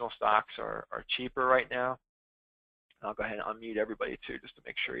international stocks are cheaper right now? I'll go ahead and unmute everybody too, just to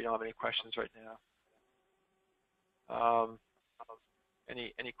make sure you don't have any questions right now.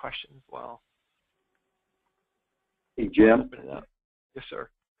 Any questions? Well, hey, Jim. Open it up. Yes, sir.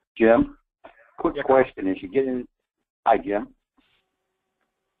 Jim, quick question. As you get in, hi, Jim.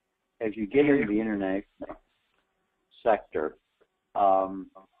 As you get into the international sector,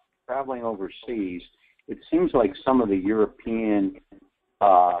 traveling overseas, it seems like some of the European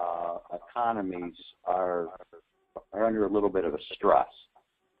economies are under a little bit of a stress.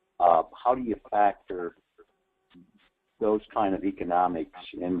 How do you factor those kind of economics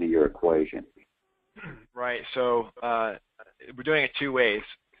into your equation? Right. So we're doing it two ways.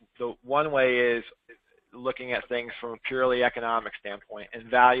 The one way is looking at things from a purely economic standpoint and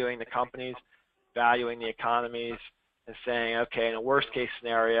valuing the companies, valuing the economies, and saying, okay, in a worst case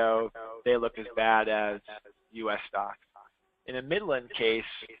scenario, they look as bad as U.S. stocks. In a Midland case,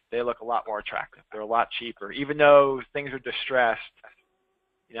 they look a lot more attractive. They're a lot cheaper, even though things are distressed.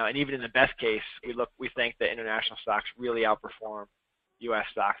 You know, and even in the best case, we think that international stocks really outperform U.S.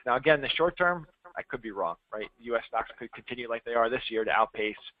 stocks. Now, again, in the short term, I could be wrong, right? U.S. stocks could continue like they are this year to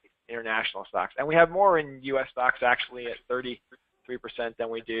outpace international stocks. And we have more in U.S. stocks actually at 33% than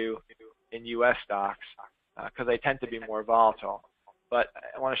we do in U.S. stocks because they tend to be more volatile. But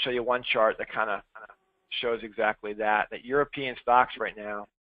I want to show you one chart that kind of shows exactly that European stocks right now,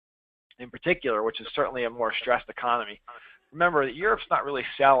 in particular, which is certainly a more stressed economy. Remember that Europe's not really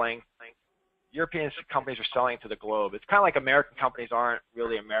selling. European companies are selling to the globe. It's kind of like American companies aren't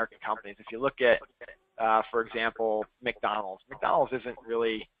really American companies. If you look at, for example, McDonald's. McDonald's isn't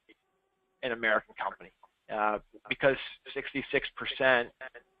really an American company because 66%,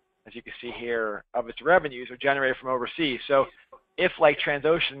 as you can see here, of its revenues are generated from overseas. So if, like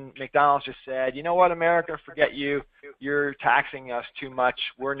Transocean, McDonald's just said, you know what, America, forget you. You're taxing us too much.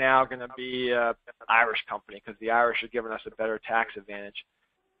 We're now going to be an Irish company because the Irish are giving us a better tax advantage.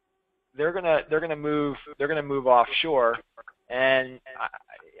 They're gonna move offshore, and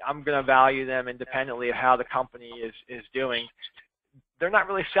I'm gonna value them independently of how the company is doing. They're not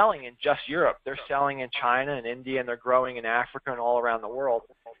really selling in just Europe. They're selling in China and India, and they're growing in Africa and all around the world.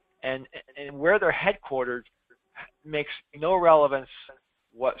 And where they're headquartered makes no relevance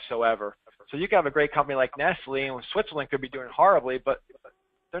whatsoever. So you can have a great company like Nestle, and Switzerland could be doing horribly, but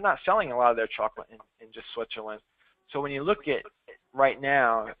they're not selling a lot of their chocolate in just Switzerland. So when you look at right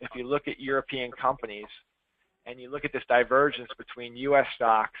now, if you look at European companies and you look at this divergence between U.S.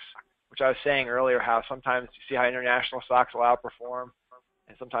 stocks, which I was saying earlier, how sometimes you see how international stocks will outperform,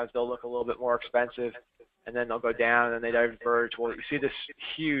 and sometimes they'll look a little bit more expensive, and then they'll go down and then they diverge. Well, you see this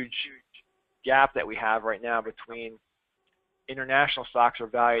huge gap that we have right now between international stocks are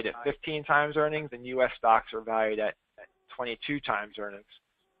valued at 15 times earnings and U.S. stocks are valued at 22 times earnings.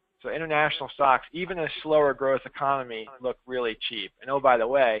 So international stocks, even in a slower growth economy, look really cheap. And oh, by the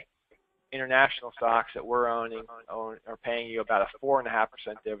way, international stocks that we're owning are paying you about a 4.5%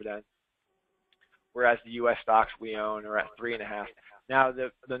 dividend, whereas the U.S. stocks we own are at 3.5%. Now,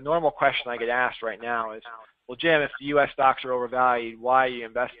 the normal question I get asked right now is, well, Jim, if the U.S. stocks are overvalued, why are you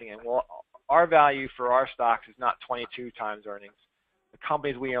investing in? Well, our value for our stocks is not 22 times earnings. The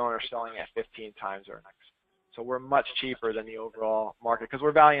companies we own are selling at 15 times earnings. So we're much cheaper than the overall market because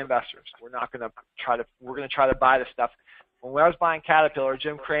we're value investors. We're going to try to buy the stuff. When I was buying Caterpillar,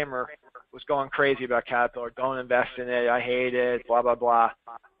 Jim Cramer was going crazy about Caterpillar. Don't invest in it. I hate it. Blah, blah, blah.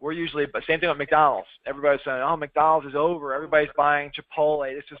 But same thing with McDonald's. Everybody's saying, oh, McDonald's is over. Everybody's buying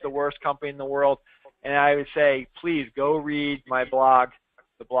Chipotle. This is the worst company in the world. And I would say, please go read my blog,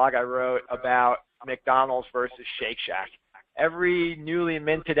 the blog I wrote about McDonald's versus Shake Shack. Every newly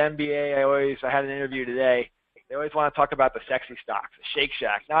minted MBA, I had an interview today. They always want to talk about the sexy stocks, the Shake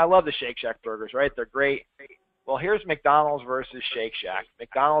Shack. Now, I love the Shake Shack burgers, right? They're great. Well, here's McDonald's versus Shake Shack.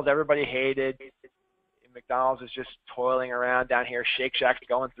 McDonald's, everybody hated. McDonald's is just toiling around down here. Shake Shack's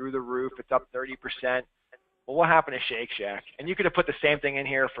going through the roof. It's up 30%. Well, what happened to Shake Shack? And you could have put the same thing in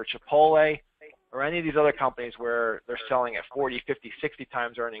here for Chipotle or any of these other companies where they're selling at 40, 50, 60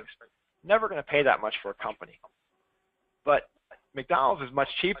 times earnings. Never going to pay that much for a company. But McDonald's is much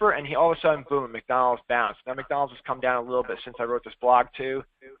cheaper, and all of a sudden, boom, McDonald's bounced. Now, McDonald's has come down a little bit since I wrote this blog, too.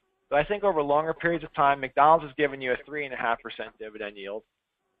 But I think over longer periods of time, McDonald's has given you a 3.5% dividend yield.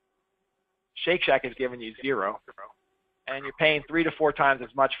 Shake Shack has given you 0. And you're paying 3 to 4 times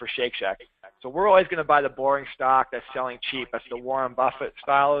as much for Shake Shack. So we're always going to buy the boring stock that's selling cheap. That's the Warren Buffett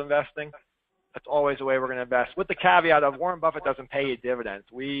style of investing. That's always the way we're going to invest, with the caveat of Warren Buffett doesn't pay you dividends.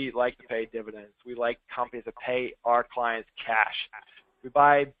 We like to pay dividends. We like companies that pay our clients cash. We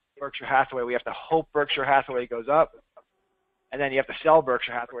buy Berkshire Hathaway, we have to hope Berkshire Hathaway goes up, and then you have to sell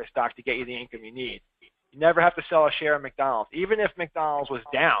Berkshire Hathaway stock to get you the income you need. You never have to sell a share of McDonald's. Even if McDonald's was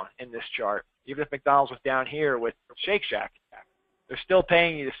down in this chart, even if McDonald's was down here with Shake Shack, they're still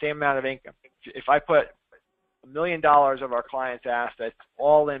paying you the same amount of income. If I put $1 million of our clients' assets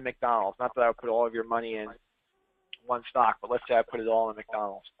all in McDonald's, not that I would put all of your money in one stock, but let's say I put it all in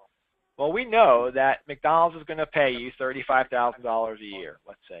McDonald's. Well, we know that McDonald's is going to pay you $35,000 a year,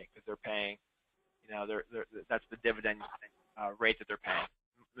 let's say, because they're paying, that's the dividend rate that they're paying.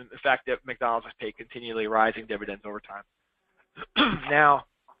 The fact that McDonald's has paid continually rising dividends over time. Now,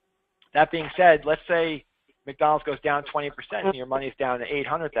 that being said, let's say McDonald's goes down 20% and your money's down to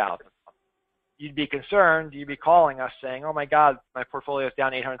 $800,000. You'd be concerned, you'd be calling us saying, oh my God, my portfolio is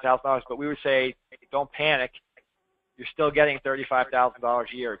down $800,000, but we would say, don't panic. You're still getting $35,000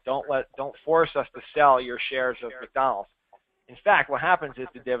 a year. Don't force us to sell your shares of McDonald's. In fact, what happens is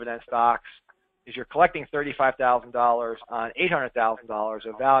the dividend stocks is you're collecting $35,000 on $800,000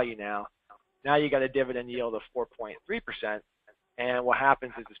 of value now. Now you got a dividend yield of 4.3%. And what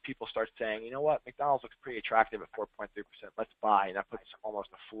happens is people start saying, you know what, McDonald's looks pretty attractive at 4.3%. Let's buy. And that puts almost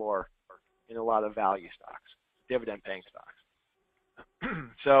a floor in a lot of value stocks, dividend-paying stocks.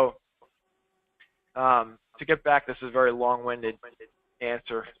 So to get back, this is a very long-winded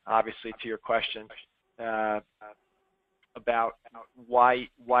answer, obviously, to your question about why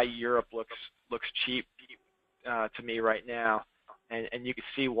Europe looks cheap to me right now, and you can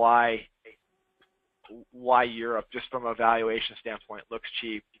see why Europe, just from a valuation standpoint, looks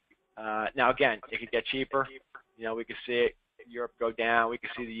cheap. Now, again, it could get cheaper. We could see Europe go down. We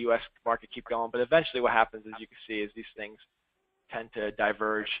could see the U.S. market keep going. But eventually what happens, as you can see, is these things tend to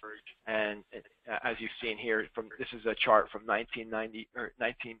diverge. And as you've seen here, this is a chart from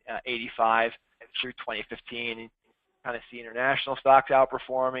 1985 through 2015. You kind of see international stocks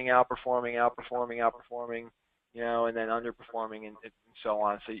outperforming, and then underperforming and so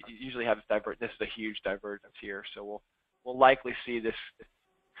on. So you usually have this This is a huge divergence here. So we'll likely see this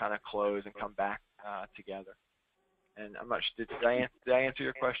kind of close and come back together. And I'm not sure, did I answer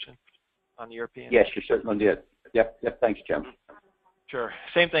your question on the European? Yes, you certainly did. Yep. Thanks, Jim. Sure.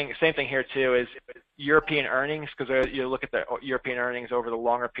 Same thing here too is European earnings, because you look at the European earnings over the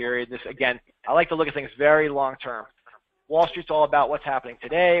longer period. This, again, I like to look at things very long term. Wall Street's all about what's happening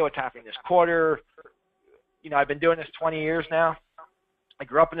today, what's happening this quarter. I've been doing this 20 years now. I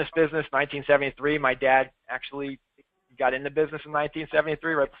grew up in this business, 1973. My dad actually got into business in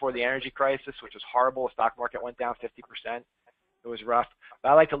 1973, right before the energy crisis, which was horrible. The stock market went down 50%. It was rough. But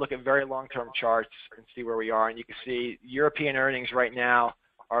I like to look at very long-term charts and see where we are. And you can see European earnings right now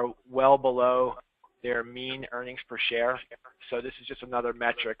are well below their mean earnings per share. So this is just another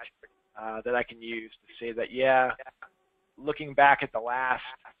metric that I can use to say that, yeah, looking back at the last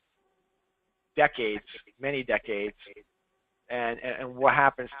decades, many decades, and what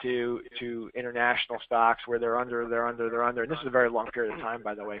happens to international stocks where they're under. And this is a very long period of time,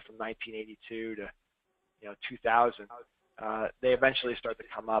 by the way, from 1982 to 2000. They eventually start to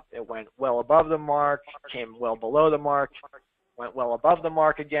come up. It went well above the mark, came well below the mark, went well above the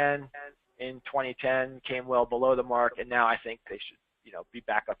mark again in 2010, came well below the mark, and now I think they should be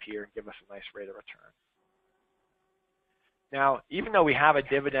back up here and give us a nice rate of return. Now, even though we have a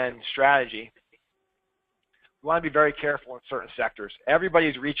dividend strategy, we want to be very careful in certain sectors.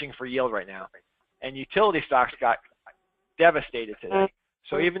 Everybody's reaching for yield right now, and utility stocks got devastated today.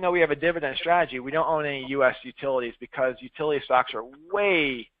 So even though we have a dividend strategy, we don't own any U.S. utilities because utility stocks are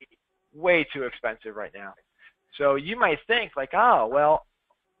way, way too expensive right now. So you might think like, oh, well,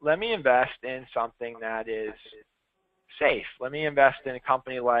 let me invest in something that is safe. Let me invest in a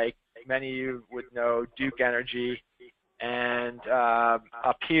company like many of you would know, Duke Energy, and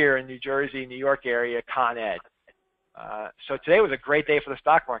up here in New Jersey, New York area, Con Ed. So today was a great day for the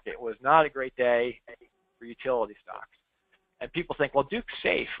stock market. It was not a great day for utility stocks. And people think, well, Duke's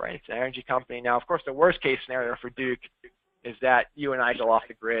safe, right? It's an energy company. Now, of course, the worst case scenario for Duke is that you and I go off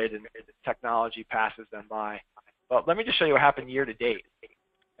the grid and the technology passes them by. But let me just show you what happened year to date.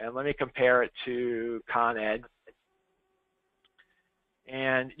 And let me compare it to Con Ed.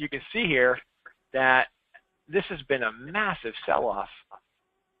 And you can see here that this has been a massive sell-off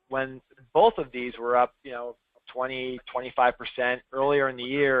when both of these were up, 20, 25% earlier in the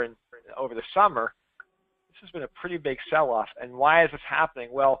year and over the summer. This has been a pretty big sell-off. And why is this happening?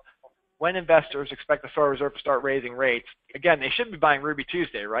 Well, when investors expect the Federal Reserve to start raising rates, again, they shouldn't be buying Ruby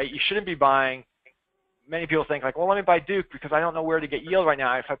Tuesday, right? You shouldn't be buying many people think like, well, let me buy Duke because I don't know where to get yield right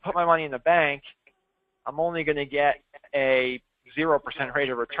now. If I put my money in the bank, I'm only going to get a 0% rate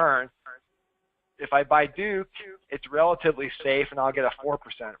of return. If I buy Duke, it's relatively safe and I'll get a 4%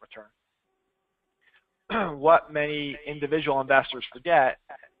 return. What many individual investors forget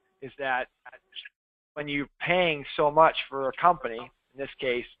is that when you're paying so much for a company, in this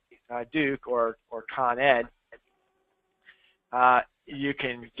case, Duke or Con Ed, you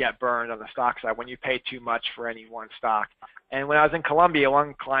can get burned on the stock side when you pay too much for any one stock. And when I was in Colombia,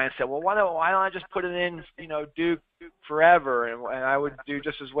 one client said, well, why don't I just put it in, Duke forever, and I would do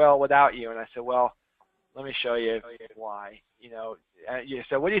just as well without you. And I said, well, let me show you why. You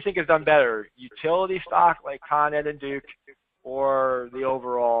said, what do you think has done better, utility stock like Con Ed and Duke or the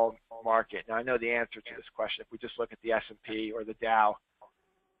overall market? Now, I know the answer to this question. If we just look at the S&P or the Dow,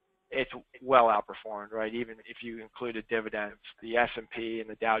 it's well outperformed, right? Even if you included dividends, the S&P and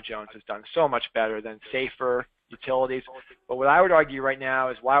the Dow Jones has done so much better than safer utilities. But what I would argue right now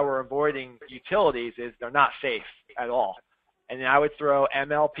is why we're avoiding utilities is they're not safe at all. And I would throw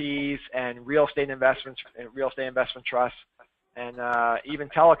MLPs and real estate investment trusts, and even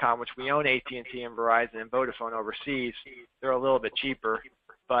telecom, which we own AT&T and Verizon and Vodafone overseas. They're a little bit cheaper,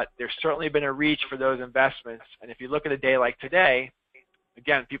 but there's certainly been a reach for those investments. And if you look at a day like today,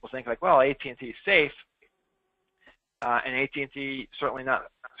 again, people think like, well, AT&T is safe, and AT&T certainly not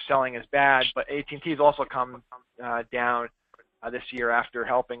selling as bad, but AT&T has also come down this year after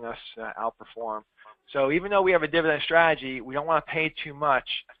helping us outperform. So even though we have a dividend strategy, we don't want to pay too much,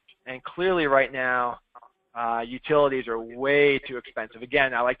 and clearly right now, utilities are way too expensive.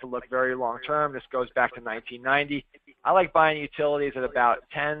 Again, I like to look very long term. This goes back to 1990. I like buying utilities at about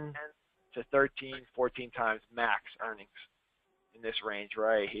 10 to 13, 14 times max earnings. In this range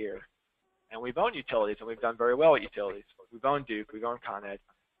right here. And we've owned utilities, and we've done very well with utilities. We've owned Duke, we've owned Con Ed,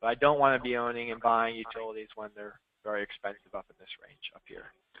 but I don't want to be owning and buying utilities when they're very expensive up in this range up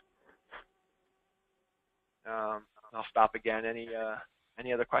here. I'll stop again.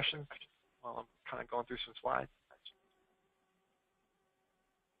 Any other questions? Well, I'm kind of going through some slides.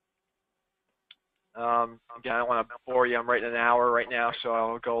 Again, I don't want to bore you. I'm right in an hour right now, so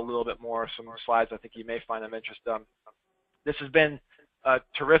I'll go a little bit more, some slides I think you may find them interesting. This has been a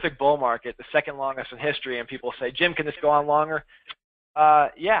terrific bull market, the second longest in history, and people say, Jim, can this go on longer?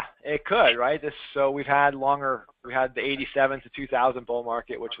 Yeah, it could, right? So we've had longer. We had the 87 to 2000 bull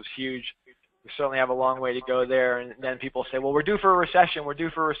market, which was huge. We certainly have a long way to go there. And then people say, well, we're due for a recession. We're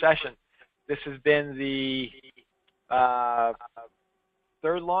due for a recession. This has been the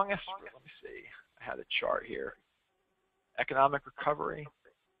third longest. Let me see. I had a chart here. Economic recovery.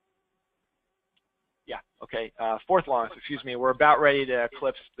 Yeah, okay, fourth longest, excuse me. We're about ready to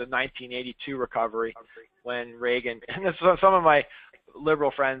eclipse the 1982 recovery when Reagan, and this, some of my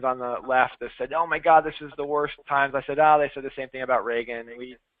liberal friends on the left that said, oh my God, this is the worst times. I said, they said the same thing about Reagan.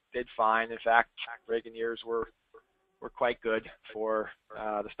 We did fine. In fact, Reagan years were quite good for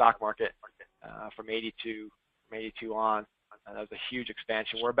the stock market from 82 on. That was a huge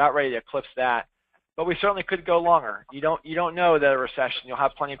expansion. We're about ready to eclipse that. But we certainly could go longer. You don't know that a recession. You'll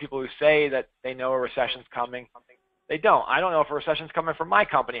have plenty of people who say that they know a recession's coming. They don't. I don't know if a recession's coming for my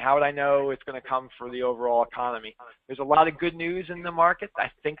company. How would I know it's going to come for the overall economy? There's a lot of good news in the market.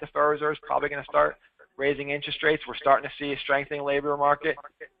 I think the Federal Reserve is probably going to start raising interest rates. We're starting to see a strengthening labor market.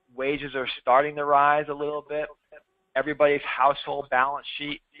 Wages are starting to rise a little bit. Everybody's household balance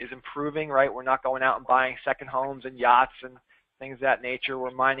sheet is improving, right? We're not going out and buying second homes and yachts and things of that nature. We're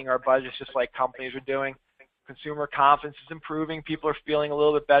minding our budgets just like companies are doing. Consumer confidence is improving. People are feeling a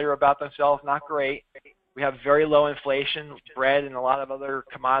little bit better about themselves. Not great. We have very low inflation. Bread and a lot of other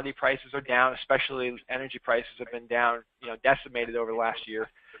commodity prices are down, especially energy prices have been down, decimated over the last year.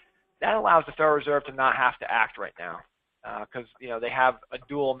 That allows the Federal Reserve to not have to act right now because, they have a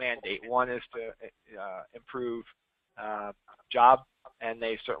dual mandate. One is to improve job, and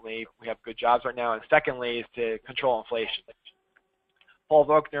we have good jobs right now. And secondly is to control inflation. Paul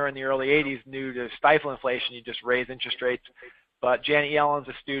Volcker in the early 80s knew to stifle inflation, you just raise interest rates. But Janet Yellen's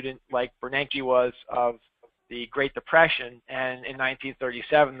a student like Bernanke was of the Great Depression, and in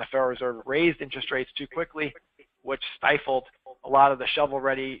 1937, the Federal Reserve raised interest rates too quickly, which stifled a lot of the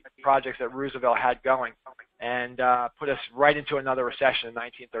shovel-ready projects that Roosevelt had going, and put us right into another recession in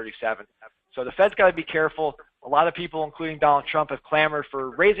 1937. So the Fed's got to be careful. A lot of people, including Donald Trump, have clamored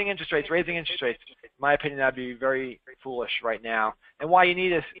for raising interest rates, raising interest rates. In my opinion, that'd be very foolish right now. And why you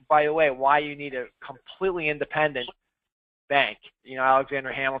need a completely independent bank.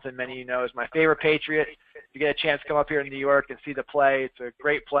 Alexander Hamilton, many of you know, is my favorite Patriot. If you get a chance to come up here in New York and see the play, it's a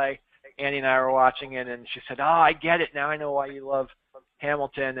great play. Andy and I were watching it, and she said, I get it. Now I know why you love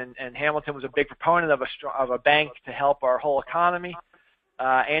Hamilton, and Hamilton was a big proponent of a bank to help our whole economy.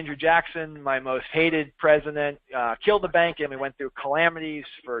 Andrew Jackson, my most hated president, killed the bank, and we went through calamities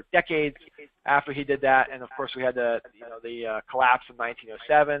for decades after he did that. And of course, we had the collapse of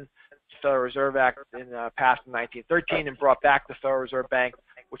 1907. The Federal Reserve Act passed in 1913 and brought back the Federal Reserve Bank,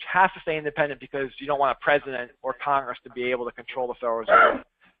 which has to stay independent because you don't want a president or Congress to be able to control the Federal Reserve.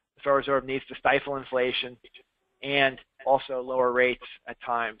 The Federal Reserve needs to stifle inflation and also lower rates at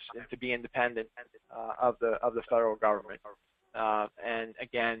times and to be independent of the federal government. And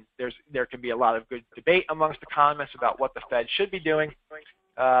again, there can be a lot of good debate amongst economists about what the Fed should be doing,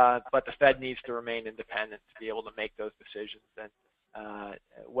 but the Fed needs to remain independent to be able to make those decisions. And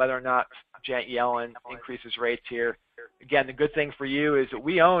whether or not Janet Yellen increases rates here, again, the good thing for you is that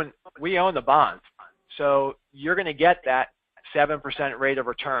we own the bonds, so you're going to get that 7% rate of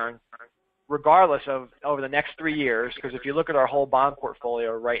return regardless of over the next 3 years. Because if you look at our whole bond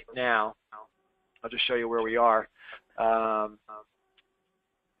portfolio right now, I'll just show you where we are. Let's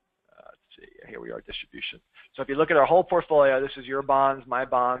see, here we are, distribution. So if you look at our whole portfolio, this is your bonds, my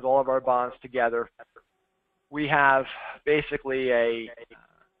bonds, all of our bonds together. We have basically a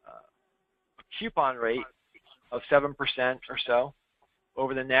coupon rate of 7% or so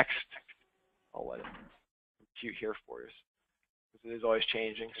over the next, I'll let it compute here for you because it is always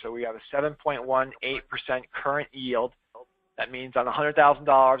changing. So we have a 7.18% current yield. That means on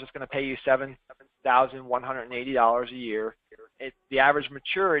 $100,000, it's going to pay you $7,180 a year. The average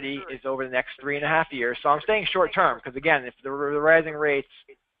maturity is over the next 3.5 years. So I'm staying short term because, again, if the rising rates,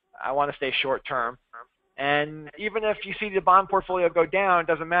 I want to stay short term. And even if you see the bond portfolio go down, it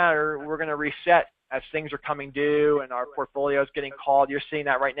doesn't matter. We're going to reset as things are coming due and our portfolio is getting called. You're seeing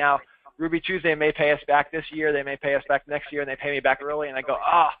that right now. Ruby Tuesday may pay us back this year. They may pay us back next year, and they pay me back early. And I go,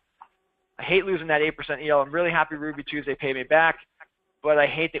 I hate losing that 8% yield. I'm really happy Ruby Tuesday paid me back, but I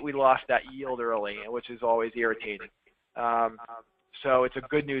hate that we lost that yield early, which is always irritating. So it's a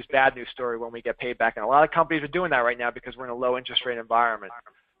good news, bad news story when we get paid back. And a lot of companies are doing that right now because we're in a low interest rate environment.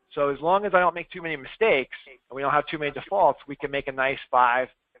 So as long as I don't make too many mistakes and we don't have too many defaults, we can make a nice 5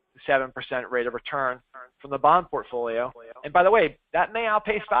 to 7% rate of return from the bond portfolio. And by the way, that may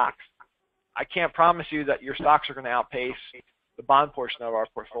outpace stocks. I can't promise you that your stocks are going to outpace the bond portion of our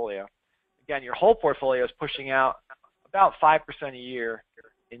portfolio. Again, your whole portfolio is pushing out about 5% a year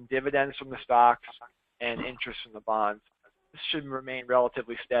in dividends from the stocks and interest from the bonds. This should remain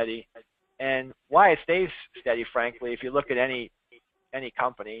relatively steady. And why it stays steady, frankly, if you look at any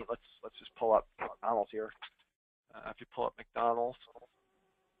company, let's just pull up McDonald's here. If you pull up McDonald's,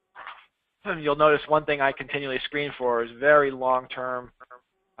 you'll notice one thing I continually screen for is very long-term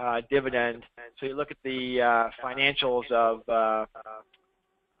dividend. So you look at the financials of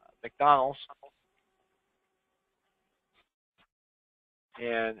McDonald's,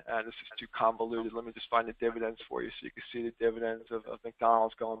 and this is too convoluted. Let me just find the dividends for you so you can see the dividends of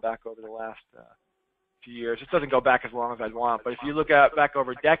McDonald's going back over the last few years. It doesn't go back as long as I'd want, but if you look at back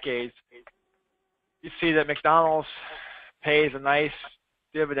over decades, you see that McDonald's pays a nice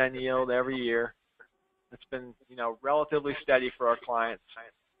dividend yield every year. It's been, relatively steady for our clients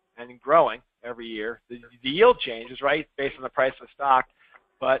and growing every year. The yield changes, right, based on the price of the stock.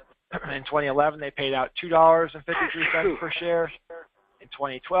 But in 2011, they paid out $2.53 per share. In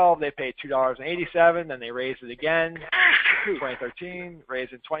 2012, they paid $2.87. Then they raised it again. 2013,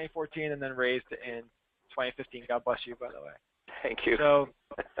 raised in 2014, and then raised it in 2015. God bless you, by the way. Thank you. So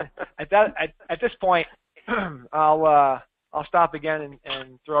at this point, I'll stop again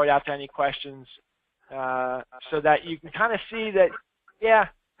and throw it out to any questions so that you can kind of see that, yeah,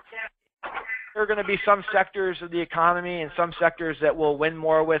 there are going to be some sectors of the economy and some sectors that we'll win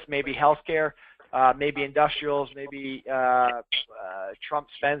more with, maybe healthcare, maybe industrials, maybe Trump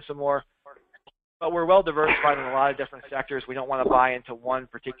spends some more. But we're well diversified in a lot of different sectors. We don't want to buy into one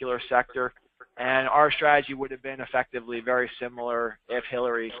particular sector. And our strategy would have been effectively very similar if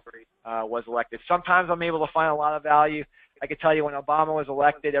Hillary was elected. Sometimes I'm able to find a lot of value. I can tell you when Obama was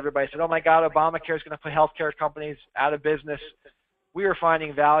elected, everybody said, oh, my God, Obamacare is going to put healthcare companies out of business. We were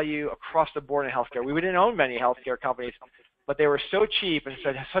finding value across the board in healthcare. We didn't own many healthcare companies, but they were so cheap and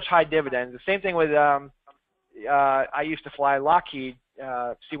had such high dividends. The same thing with I used to fly Lockheed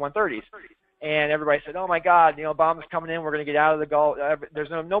C-130s. And everybody said, oh, my God, Obama's coming in. We're going to get out of the Gulf. There's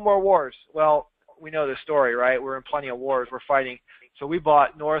no more wars. Well, we know the story, right? We're in plenty of wars. We're fighting. So we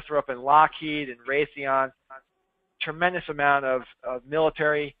bought Northrop and Lockheed and Raytheon, tremendous amount of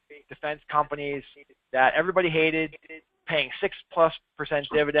military defense companies that everybody hated, paying 6+%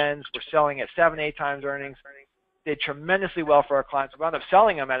 dividends. We're selling at 7-8 times earnings. Did tremendously well for our clients. We wound up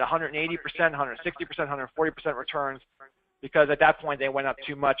selling them at 180%, 160%, 140% returns. because at that point they went up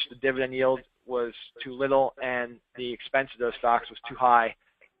too much. The dividend yield was too little, and the expense of those stocks was too high.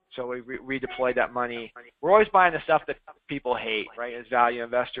 So we redeployed that money. We're always buying the stuff that people hate, right? As value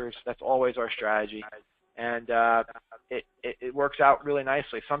investors, that's always our strategy, and it works out really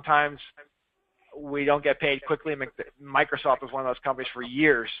nicely. Sometimes we don't get paid quickly. Microsoft was one of those companies for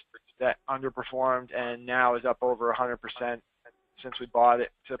years that underperformed, and now is up over 100% since we bought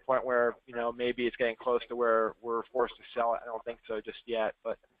it, to the point where, you know, maybe it's getting close to where we're forced to sell it. I don't think so just yet,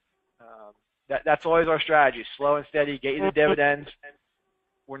 but that's always our strategy: slow and steady, get you the dividends.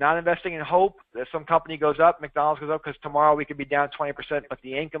 We're not investing in hope that some company goes up, McDonald's goes up, because tomorrow we could be down 20%, but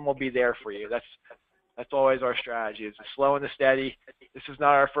the income will be there for you. That's always our strategy, is the slow and the steady. This is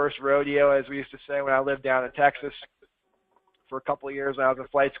not our first rodeo, as we used to say when I lived down in Texas for a couple of years when I was in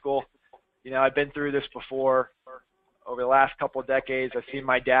flight school. You know, I've been through this before. Over the last couple of decades, I've seen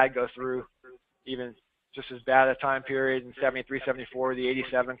my dad go through even just as bad a time period in 73, 74, the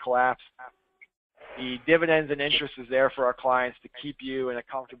 87 collapse. The dividends and interest is there for our clients to keep you in a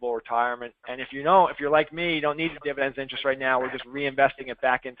comfortable retirement. And if you're like me, you don't need the dividends and interest right now. We're just reinvesting it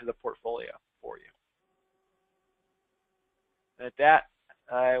back into the portfolio for you. And at that,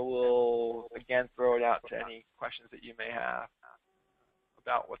 I will again throw it out to any questions that you may have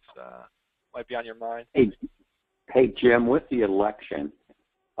about what's might be on your mind. Hey, Jim, with the election,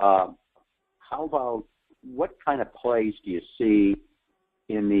 how about what kind of plays do you see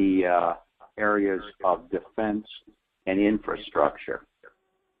in the areas of defense and infrastructure?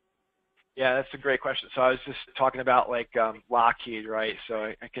 Yeah, that's a great question. So I was just talking about like Lockheed, right? So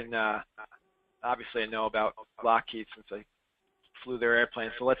I can obviously I know about Lockheed since I flew their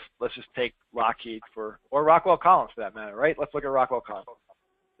airplanes. So let's just take Lockheed or Rockwell Collins for that matter, right? Let's look at Rockwell Collins.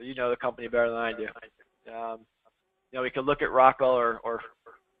 So you know the company better than I do. You know, we could look at Rockwell or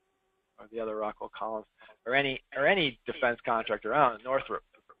the other Rockwell Collins or any defense contractor. I don't know, Northrop.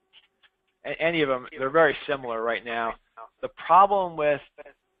 Any of them, they're very similar right now. The problem with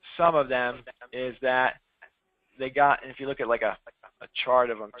some of them is that they got, and if you look at like a chart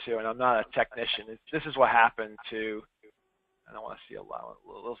of them too, and I'm not a technician, this is what happened to, I don't want to see a lot,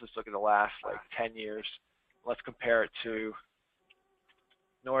 let's just look at the last like 10 years. Let's compare it to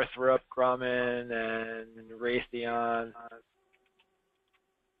Northrop Grumman and Raytheon.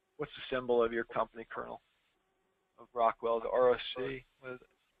 What's the symbol of your company, Colonel? Of Rockwell, the ROC? What is it?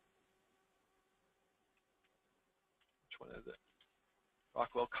 Which one is it?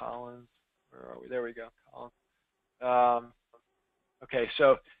 Rockwell Collins. Where are we? There we go. Collins. Okay,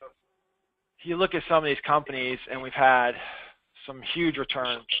 so if you look at some of these companies, and we've had some huge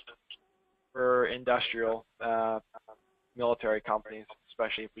returns for industrial, military companies,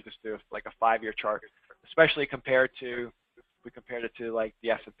 especially if we just do like a 5-year chart, especially compared to, we compared it to like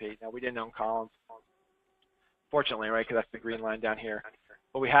the S&P. Now, we didn't own Collins, fortunately, right, because that's the green line down here.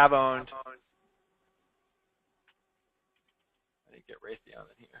 But we have owned, I didn't get Raytheon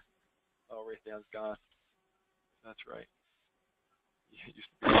in here. Oh, Raytheon's gone. That's right.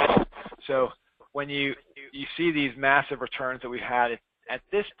 So when you see these massive returns that we've had at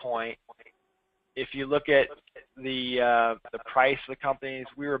this point, if you look at the price of the companies,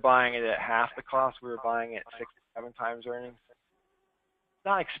 we were buying it at half the cost. We were buying it 6 to 7 times earnings. It's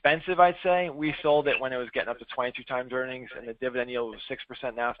not expensive, I'd say. We sold it when it was getting up to 22 times earnings, and the dividend yield was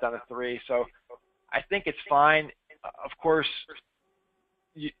 6%. Now it's down to 3%. So I think it's fine. Of course,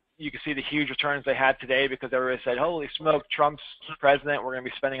 you can see the huge returns they had today because everybody said, holy smoke, Trump's president, we're going to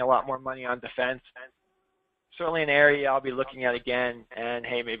be spending a lot more money on defense. Certainly an area I'll be looking at again, and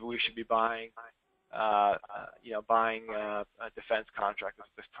hey, maybe we should be buying defense contractors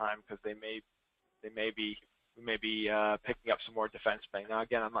at this time because we may be picking up some more defense spending. Now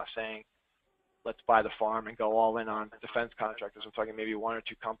again, I'm not saying let's buy the farm and go all in on defense contractors. I'm talking maybe 1 or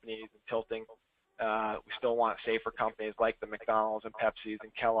 2 companies and tilting. We still want safer companies like the McDonald's and Pepsi's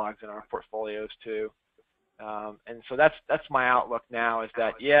and Kellogg's in our portfolios too. And so that's my outlook now, is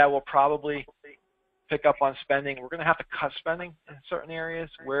that, yeah, we'll probably pick up on spending. We're going to have to cut spending in certain areas.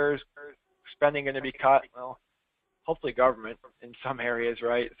 Where's spending going to be cut? Well, hopefully government in some areas,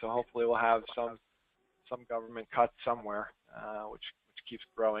 right? So hopefully we'll have some government cuts somewhere, which keeps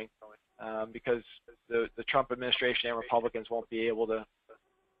growing, because the Trump administration and Republicans won't be able to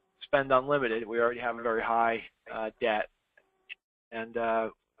spend unlimited. We already have a very high debt, and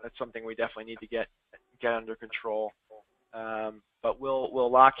that's something we definitely need to get under control. But will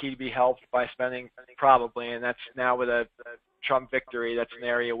Lockheed be helped by spending? Probably, and that's now with a Trump victory. That's an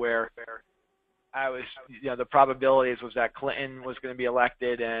area where the probabilities was that Clinton was going to be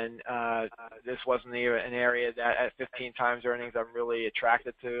elected, and this wasn't an area that at 15 times earnings I'm really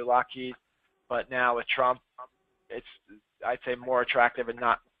attracted to Lockheed. But now with Trump, I'd say more attractive and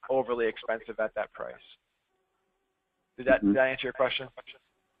not overly expensive at that price. Did that answer your question?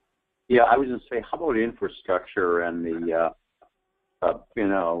 Yeah, I was going to say, how about infrastructure and the,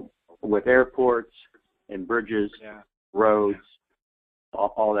 with airports and bridges, roads,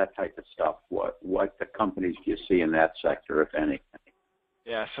 all that type of stuff? What the companies do you see in that sector, if any?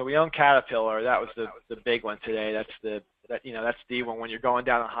 Yeah, so we own Caterpillar. That was the big one today. That's the one when you're going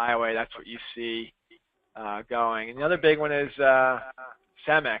down a highway. That's what you see going. And the other big one is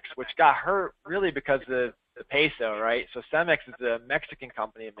Cemex, which got hurt really because of the peso, right? So Cemex is a Mexican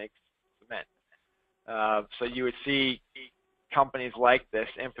company that makes cement. So you would see companies like this,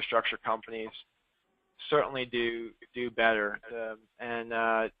 infrastructure companies, certainly do better. And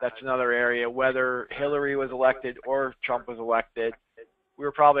that's another area. Whether Hillary was elected or Trump was elected, we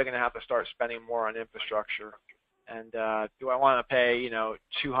were probably going to have to start spending more on infrastructure. And do I want to pay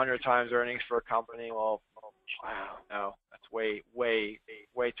 200 times earnings for a company? Well, wow, no, that's way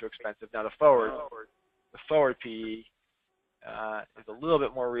too expensive. Now the forward PE is a little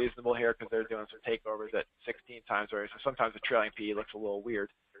bit more reasonable here because they're doing some takeovers at 16 times earnings. So sometimes the trailing PE looks a little weird.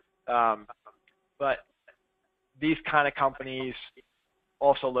 But these kind of companies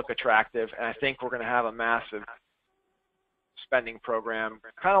also look attractive, and I think we're going to have a massive spending program,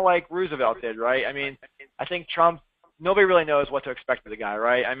 kind of like Roosevelt did, right? I mean, I think Trump, nobody really knows what to expect of the guy,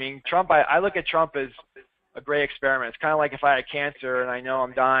 right? I mean, Trump, I look at Trump as a great experiment. It's kind of like if I had cancer and I know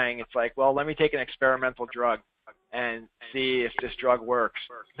I'm dying, it's like, well, let me take an experimental drug and see if this drug works.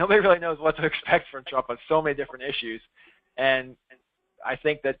 Nobody really knows what to expect from Trump on so many different issues. And I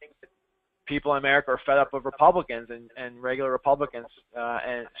think that people in America are fed up of Republicans and regular Republicans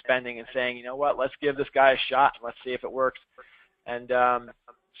and spending and saying, you know what, let's give this guy a shot and let's see if it works. And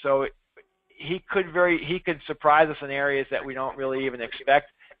so he could surprise us in areas that we don't really even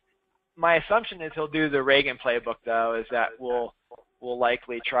expect. My assumption is he'll do the Reagan playbook, though, is that we'll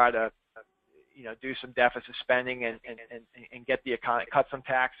likely try to do some deficit spending and get the economy, cut some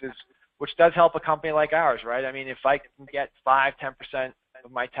taxes, which does help a company like ours, right? I mean, if I can get 5-10%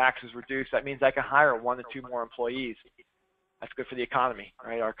 of my taxes reduced, that means I can hire 1 to 2 more employees. That's good for the economy,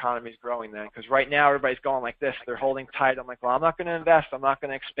 right? Our economy is growing then. Because right now everybody's going like this. They're holding tight. I'm like, well, I'm not going to invest. I'm not going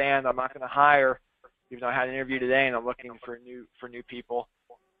to expand. I'm not going to hire. Even though I had an interview today and I'm looking for new people.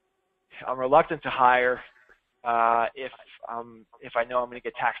 I'm reluctant to hire if I know I'm going to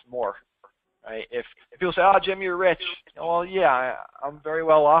get taxed more, right? If people say, oh, Jim, you're rich. Well, yeah, I'm very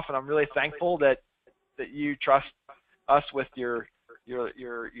well off, and I'm really thankful that you trust us with your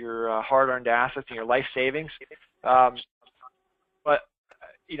hard-earned assets and your life savings. But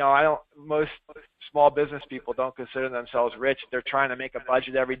most small business people don't consider themselves rich. They're trying to make a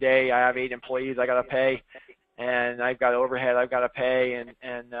budget every day. I have 8 employees I got to pay, and I've got overhead I've got to pay,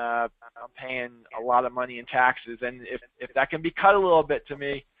 and I'm paying a lot of money in taxes. And if that can be cut a little bit to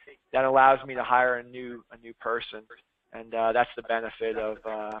me, that allows me to hire a new person, and that's the benefit of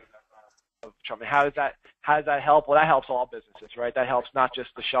Trump. And how does that help? Well, that helps all businesses, right? That helps not just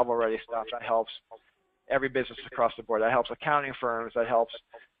the shovel-ready stuff. That helps every business across the board. That helps accounting firms. That helps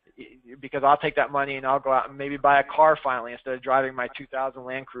because I'll take that money and I'll go out and maybe buy a car finally instead of driving my 2000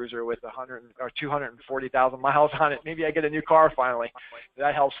 Land Cruiser with 100 or 240,000 miles on it. Maybe I get a new car finally.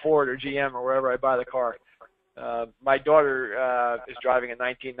 That helps Ford or GM or wherever I buy the car. My daughter is driving a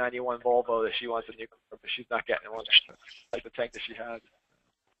 1991 Volvo that she wants a new car, but she's not getting one like the tank that she has.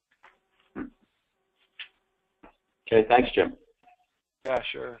 Okay, thanks, Jim. Yeah,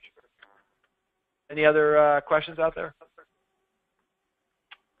 sure. Any other questions out there?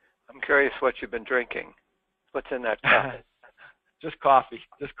 I'm curious what you've been drinking. What's in that cup? Just coffee.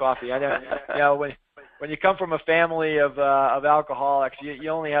 I know. When you come from a family of alcoholics, you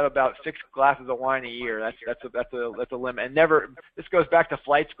only have about 6 glasses of wine a year. That's a limit. And never. This goes back to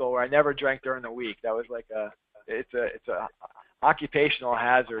flight school where I never drank during the week. That was like it's a occupational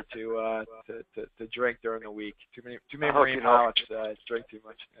hazard to drink during the week. Too many marine pilots drink too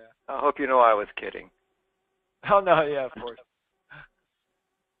much. Yeah. I hope you know I was kidding. Oh no, yeah, of course.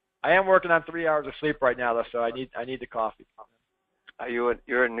 I am working on 3 hours of sleep right now, though, so I need the coffee.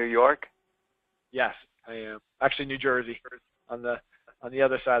 You're in New York? Yes, I am. Actually, New Jersey, on the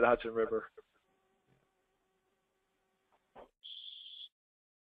other side of the Hudson River.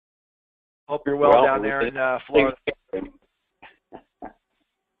 Hope you're well down there in Florida.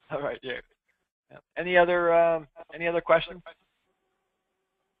 All right, yeah. Any other questions?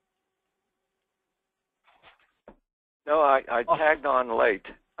 No, I tagged on late,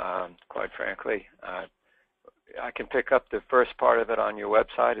 quite frankly. I can pick up the first part of it on your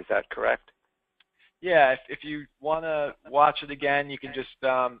website. Is that correct? Yeah, if you want to watch it again, you can just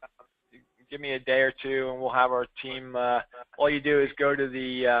give me a day or two, and we'll have our team. All you do is go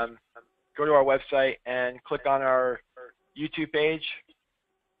to our website and click on our YouTube page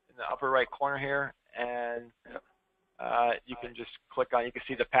in the upper right corner here, and you can just click on. You can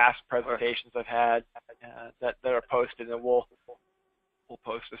see the past presentations I've had that are posted, and we'll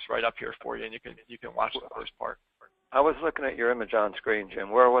post this right up here for you, and you can watch the first part. I was looking at your image on screen, Jim.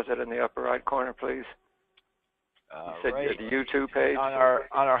 Where was it in the upper right corner, please? You said right the YouTube page? On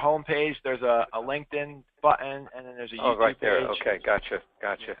our home page, there's a LinkedIn button, and then there's a YouTube right there. page. Okay, gotcha.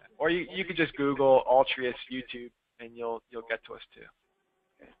 Yeah. Or you could just Google Altrius YouTube, and you'll get to us too.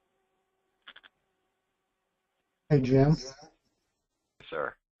 Okay. Hey, Jim. Yes,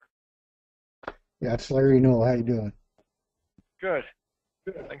 sir. Yeah, it's Larry Newell. How you doing? Good.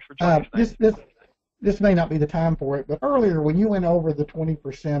 Thanks for joining us. This may not be the time for it, but earlier when you went over the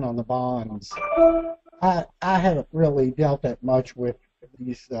 20% on the bonds, I haven't really dealt that much with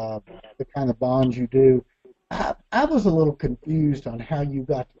these the kind of bonds you do. I was a little confused on how you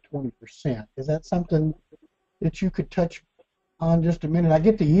got to 20%. Is that something that you could touch on just a minute? I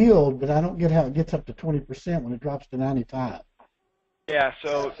get the yield, but I don't get how it gets up to 20% when it drops to 95. Yeah.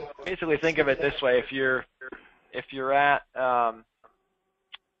 So basically, think of it this way: if you're at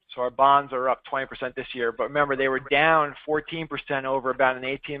so our bonds are up 20% this year, but remember they were down 14% over about an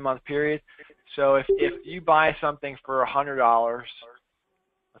 18-month period. So if you buy something for $100,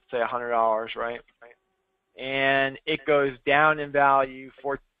 let's say $100, right, and it goes down in value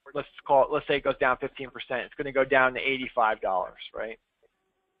for let's say it goes down 15%, it's going to go down to $85, right?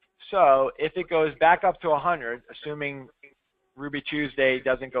 So if it goes back up to 100, assuming Ruby Tuesday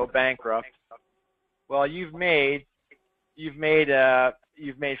doesn't go bankrupt, well, you've made $15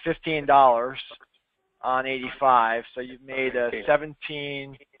 on 85, so you've made a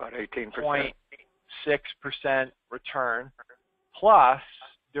 17.6% return. Plus,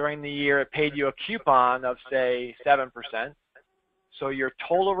 during the year, it paid you a coupon of say 7%. So your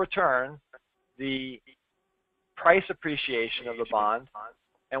total return, the price appreciation of the bond,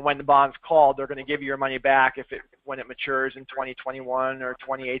 and when the bond's called, they're going to give you your money back when it matures in 2021 or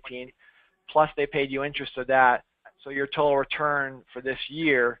 2018. Plus, they paid you interest of that. So your total return for this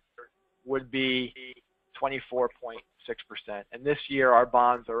year would be 24.6%. And this year our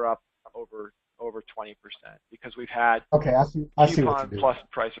bonds are up over 20% because we've had coupon plus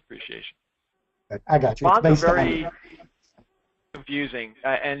price appreciation. I got you. Bonds are very confusing,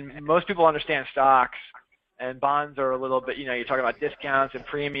 and most people understand stocks, and bonds are a little bit. You're talking about discounts and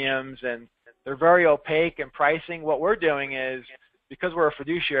premiums, and they're very opaque in pricing. What we're doing is, because we're a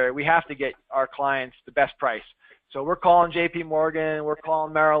fiduciary, we have to get our clients the best price. So we're calling J.P. Morgan, we're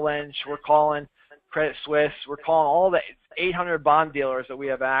calling Merrill Lynch, we're calling Credit Suisse, we're calling all the 800 bond dealers that we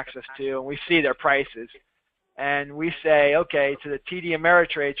have access to, and we see their prices. And we say, okay, to the TD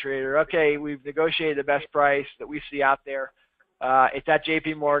Ameritrade trader, okay, we've negotiated the best price that we see out there. It's at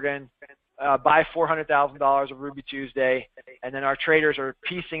J.P. Morgan. Buy $400,000 of Ruby Tuesday, and then our traders are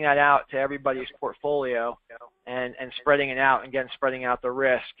piecing that out to everybody's portfolio and spreading it out, and spreading out the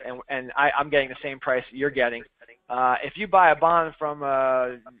risk. And I'm getting the same price that you're getting. If you buy a bond from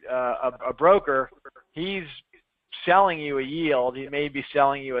a broker, he's selling you a yield. He may be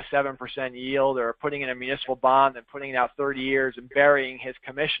selling you a 7% yield, or putting in a municipal bond and putting it out 30 years and burying his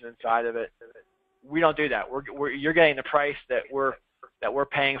commission inside of it. We don't do that. You're getting the price that we're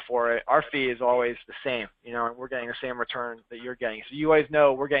paying for it. Our fee is always the same, and we're getting the same return that you're getting. So you always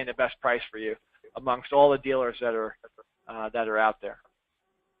know we're getting the best price for you amongst all the dealers that are out there.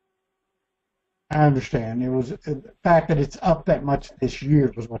 I understand. It was the fact that it's up that much this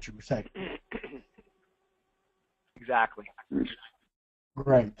year was what you were saying. Exactly.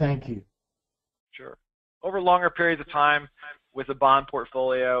 Great. Thank you. Sure. Over longer periods of time with a bond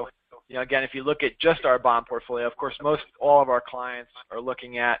portfolio, again, if you look at just our bond portfolio, of course, all of our clients are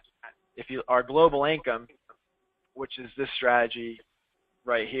looking at our global income, which is this strategy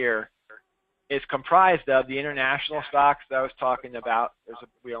right here, is comprised of the international stocks that I was talking about.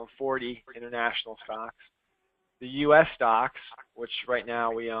 We own 40 international stocks. The U.S. stocks, which right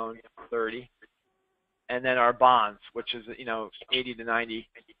now we own 30, and then our bonds, which is 80 to 90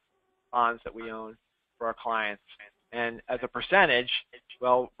 bonds that we own for our clients. And as a percentage,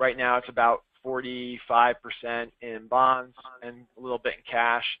 well, right now it's about 45% in bonds and a little bit in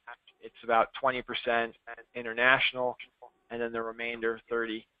cash. It's about 20% international, and then the remainder,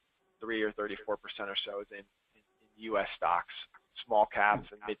 33 or 34% or so, is in U.S. stocks, small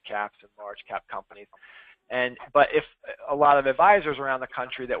caps and mid caps and large cap companies. But if a lot of advisors around the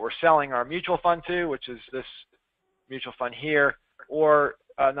country that we're selling our mutual fund to, which is this mutual fund here, or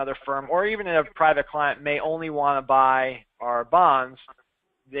another firm, or even a private client may only want to buy our bonds,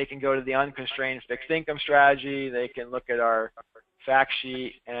 they can go to the unconstrained fixed income strategy. They can look at our fact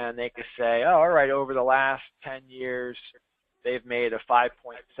sheet, and they can say, oh, all right, over the last 10 years, they've made a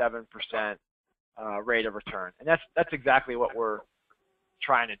 5.7% rate of return. And that's exactly what we're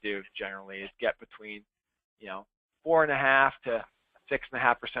trying to do generally, is get between 4.5 to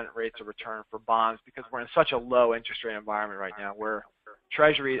 6.5% rates of return for bonds, because we're in such a low interest rate environment right now where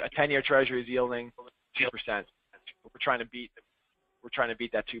a 10-year Treasury is yielding 2%. We're trying to beat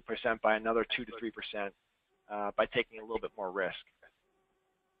that 2% by another 2 to 3% by taking a little bit more risk.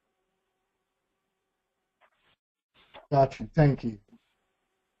 Gotcha. Thank you.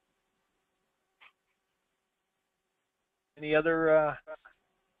 Any other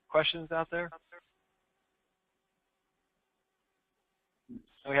questions out there?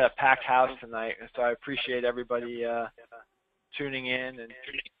 We had a packed house tonight, so I appreciate everybody tuning in,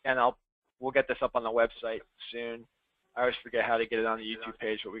 and we'll get this up on the website soon. I always forget how to get it on the YouTube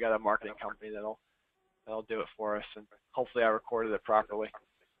page, but we got a marketing company that'll do it for us, and hopefully I recorded it properly.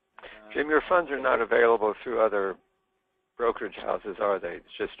 Jim, your funds are not available through other brokerage houses, are they?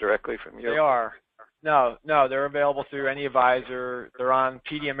 It's just directly from you? They are. No, they're available through any advisor. They're on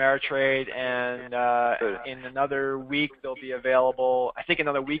TD Ameritrade, and in another week they'll be available. I think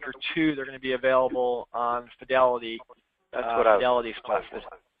another week or two they're going to be available on Fidelity. That's what Fidelity's platform.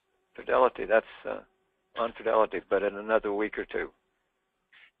 Fidelity, that's on Fidelity, but in another week or two.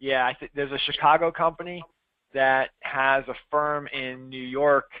 Yeah, I think there's a Chicago company that has a firm in New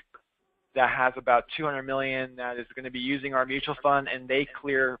York that has about $200 million that is going to be using our mutual fund, and they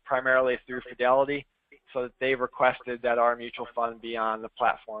clear primarily through Fidelity, so that they've requested that our mutual fund be on the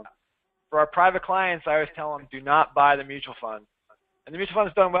platform. For our private clients, I always tell them, do not buy the mutual fund. And the mutual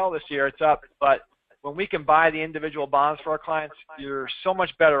fund's done well this year, it's up, but when we can buy the individual bonds for our clients, you're so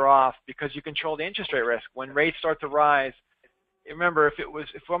much better off because you control the interest rate risk. When rates start to rise, remember,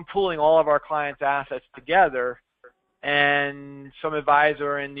 if I'm pooling all of our clients' assets together, and some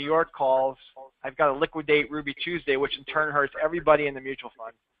advisor in New York calls, I've got to liquidate Ruby Tuesday, which in turn hurts everybody in the mutual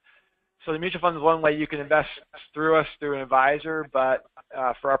fund. So the mutual fund is one way you can invest through us, through an advisor, but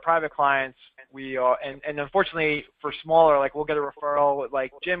for our private clients, we are, and unfortunately for smaller, like we'll get a referral,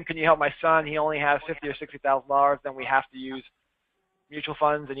 like, Jim, can you help my son? He only has $50,000 or $60,000, then we have to use mutual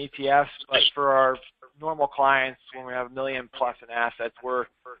funds and ETFs. But for our normal clients, when we have $1 million plus in assets, we're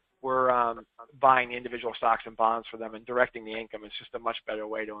buying the individual stocks and bonds for them and directing the income. It's just a much better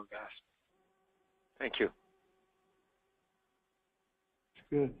way to invest. Thank you.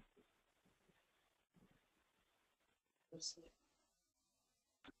 Good.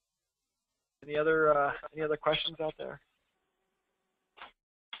 Any other questions out there?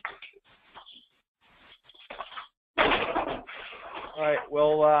 All right.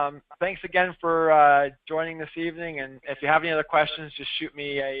 Well, thanks again for joining this evening. And if you have any other questions, just shoot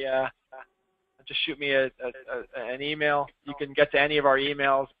me an email. You can get to any of our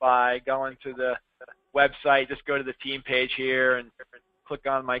emails by going to the website. Just go to the team page here and click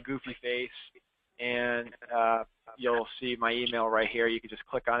on my goofy face, and you'll see my email right here. You can just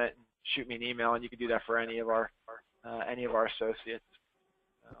click on it and shoot me an email, and you can do that for any of our associates.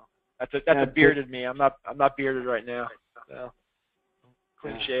 So that's a bearded me. I'm not bearded right now. So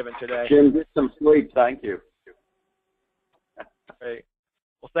clean shaven today. Jim, get some sleep. Thank you. Great.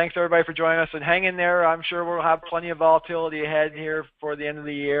 Well, thanks everybody for joining us, and hang in there. I'm sure we'll have plenty of volatility ahead here for the end of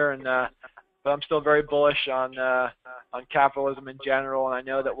the year, and but I'm still very bullish on capitalism in general, and I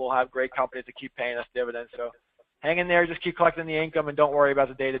know that we'll have great companies that keep paying us dividends. So hang in there, just keep collecting the income, and don't worry about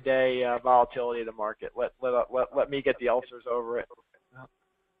the day-to-day volatility of the market. Let me get the ulcers over it.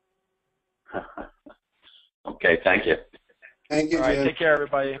 Okay, thank you. Thank you, Jim. All right, take care,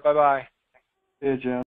 everybody. Bye-bye. Yeah, Jim.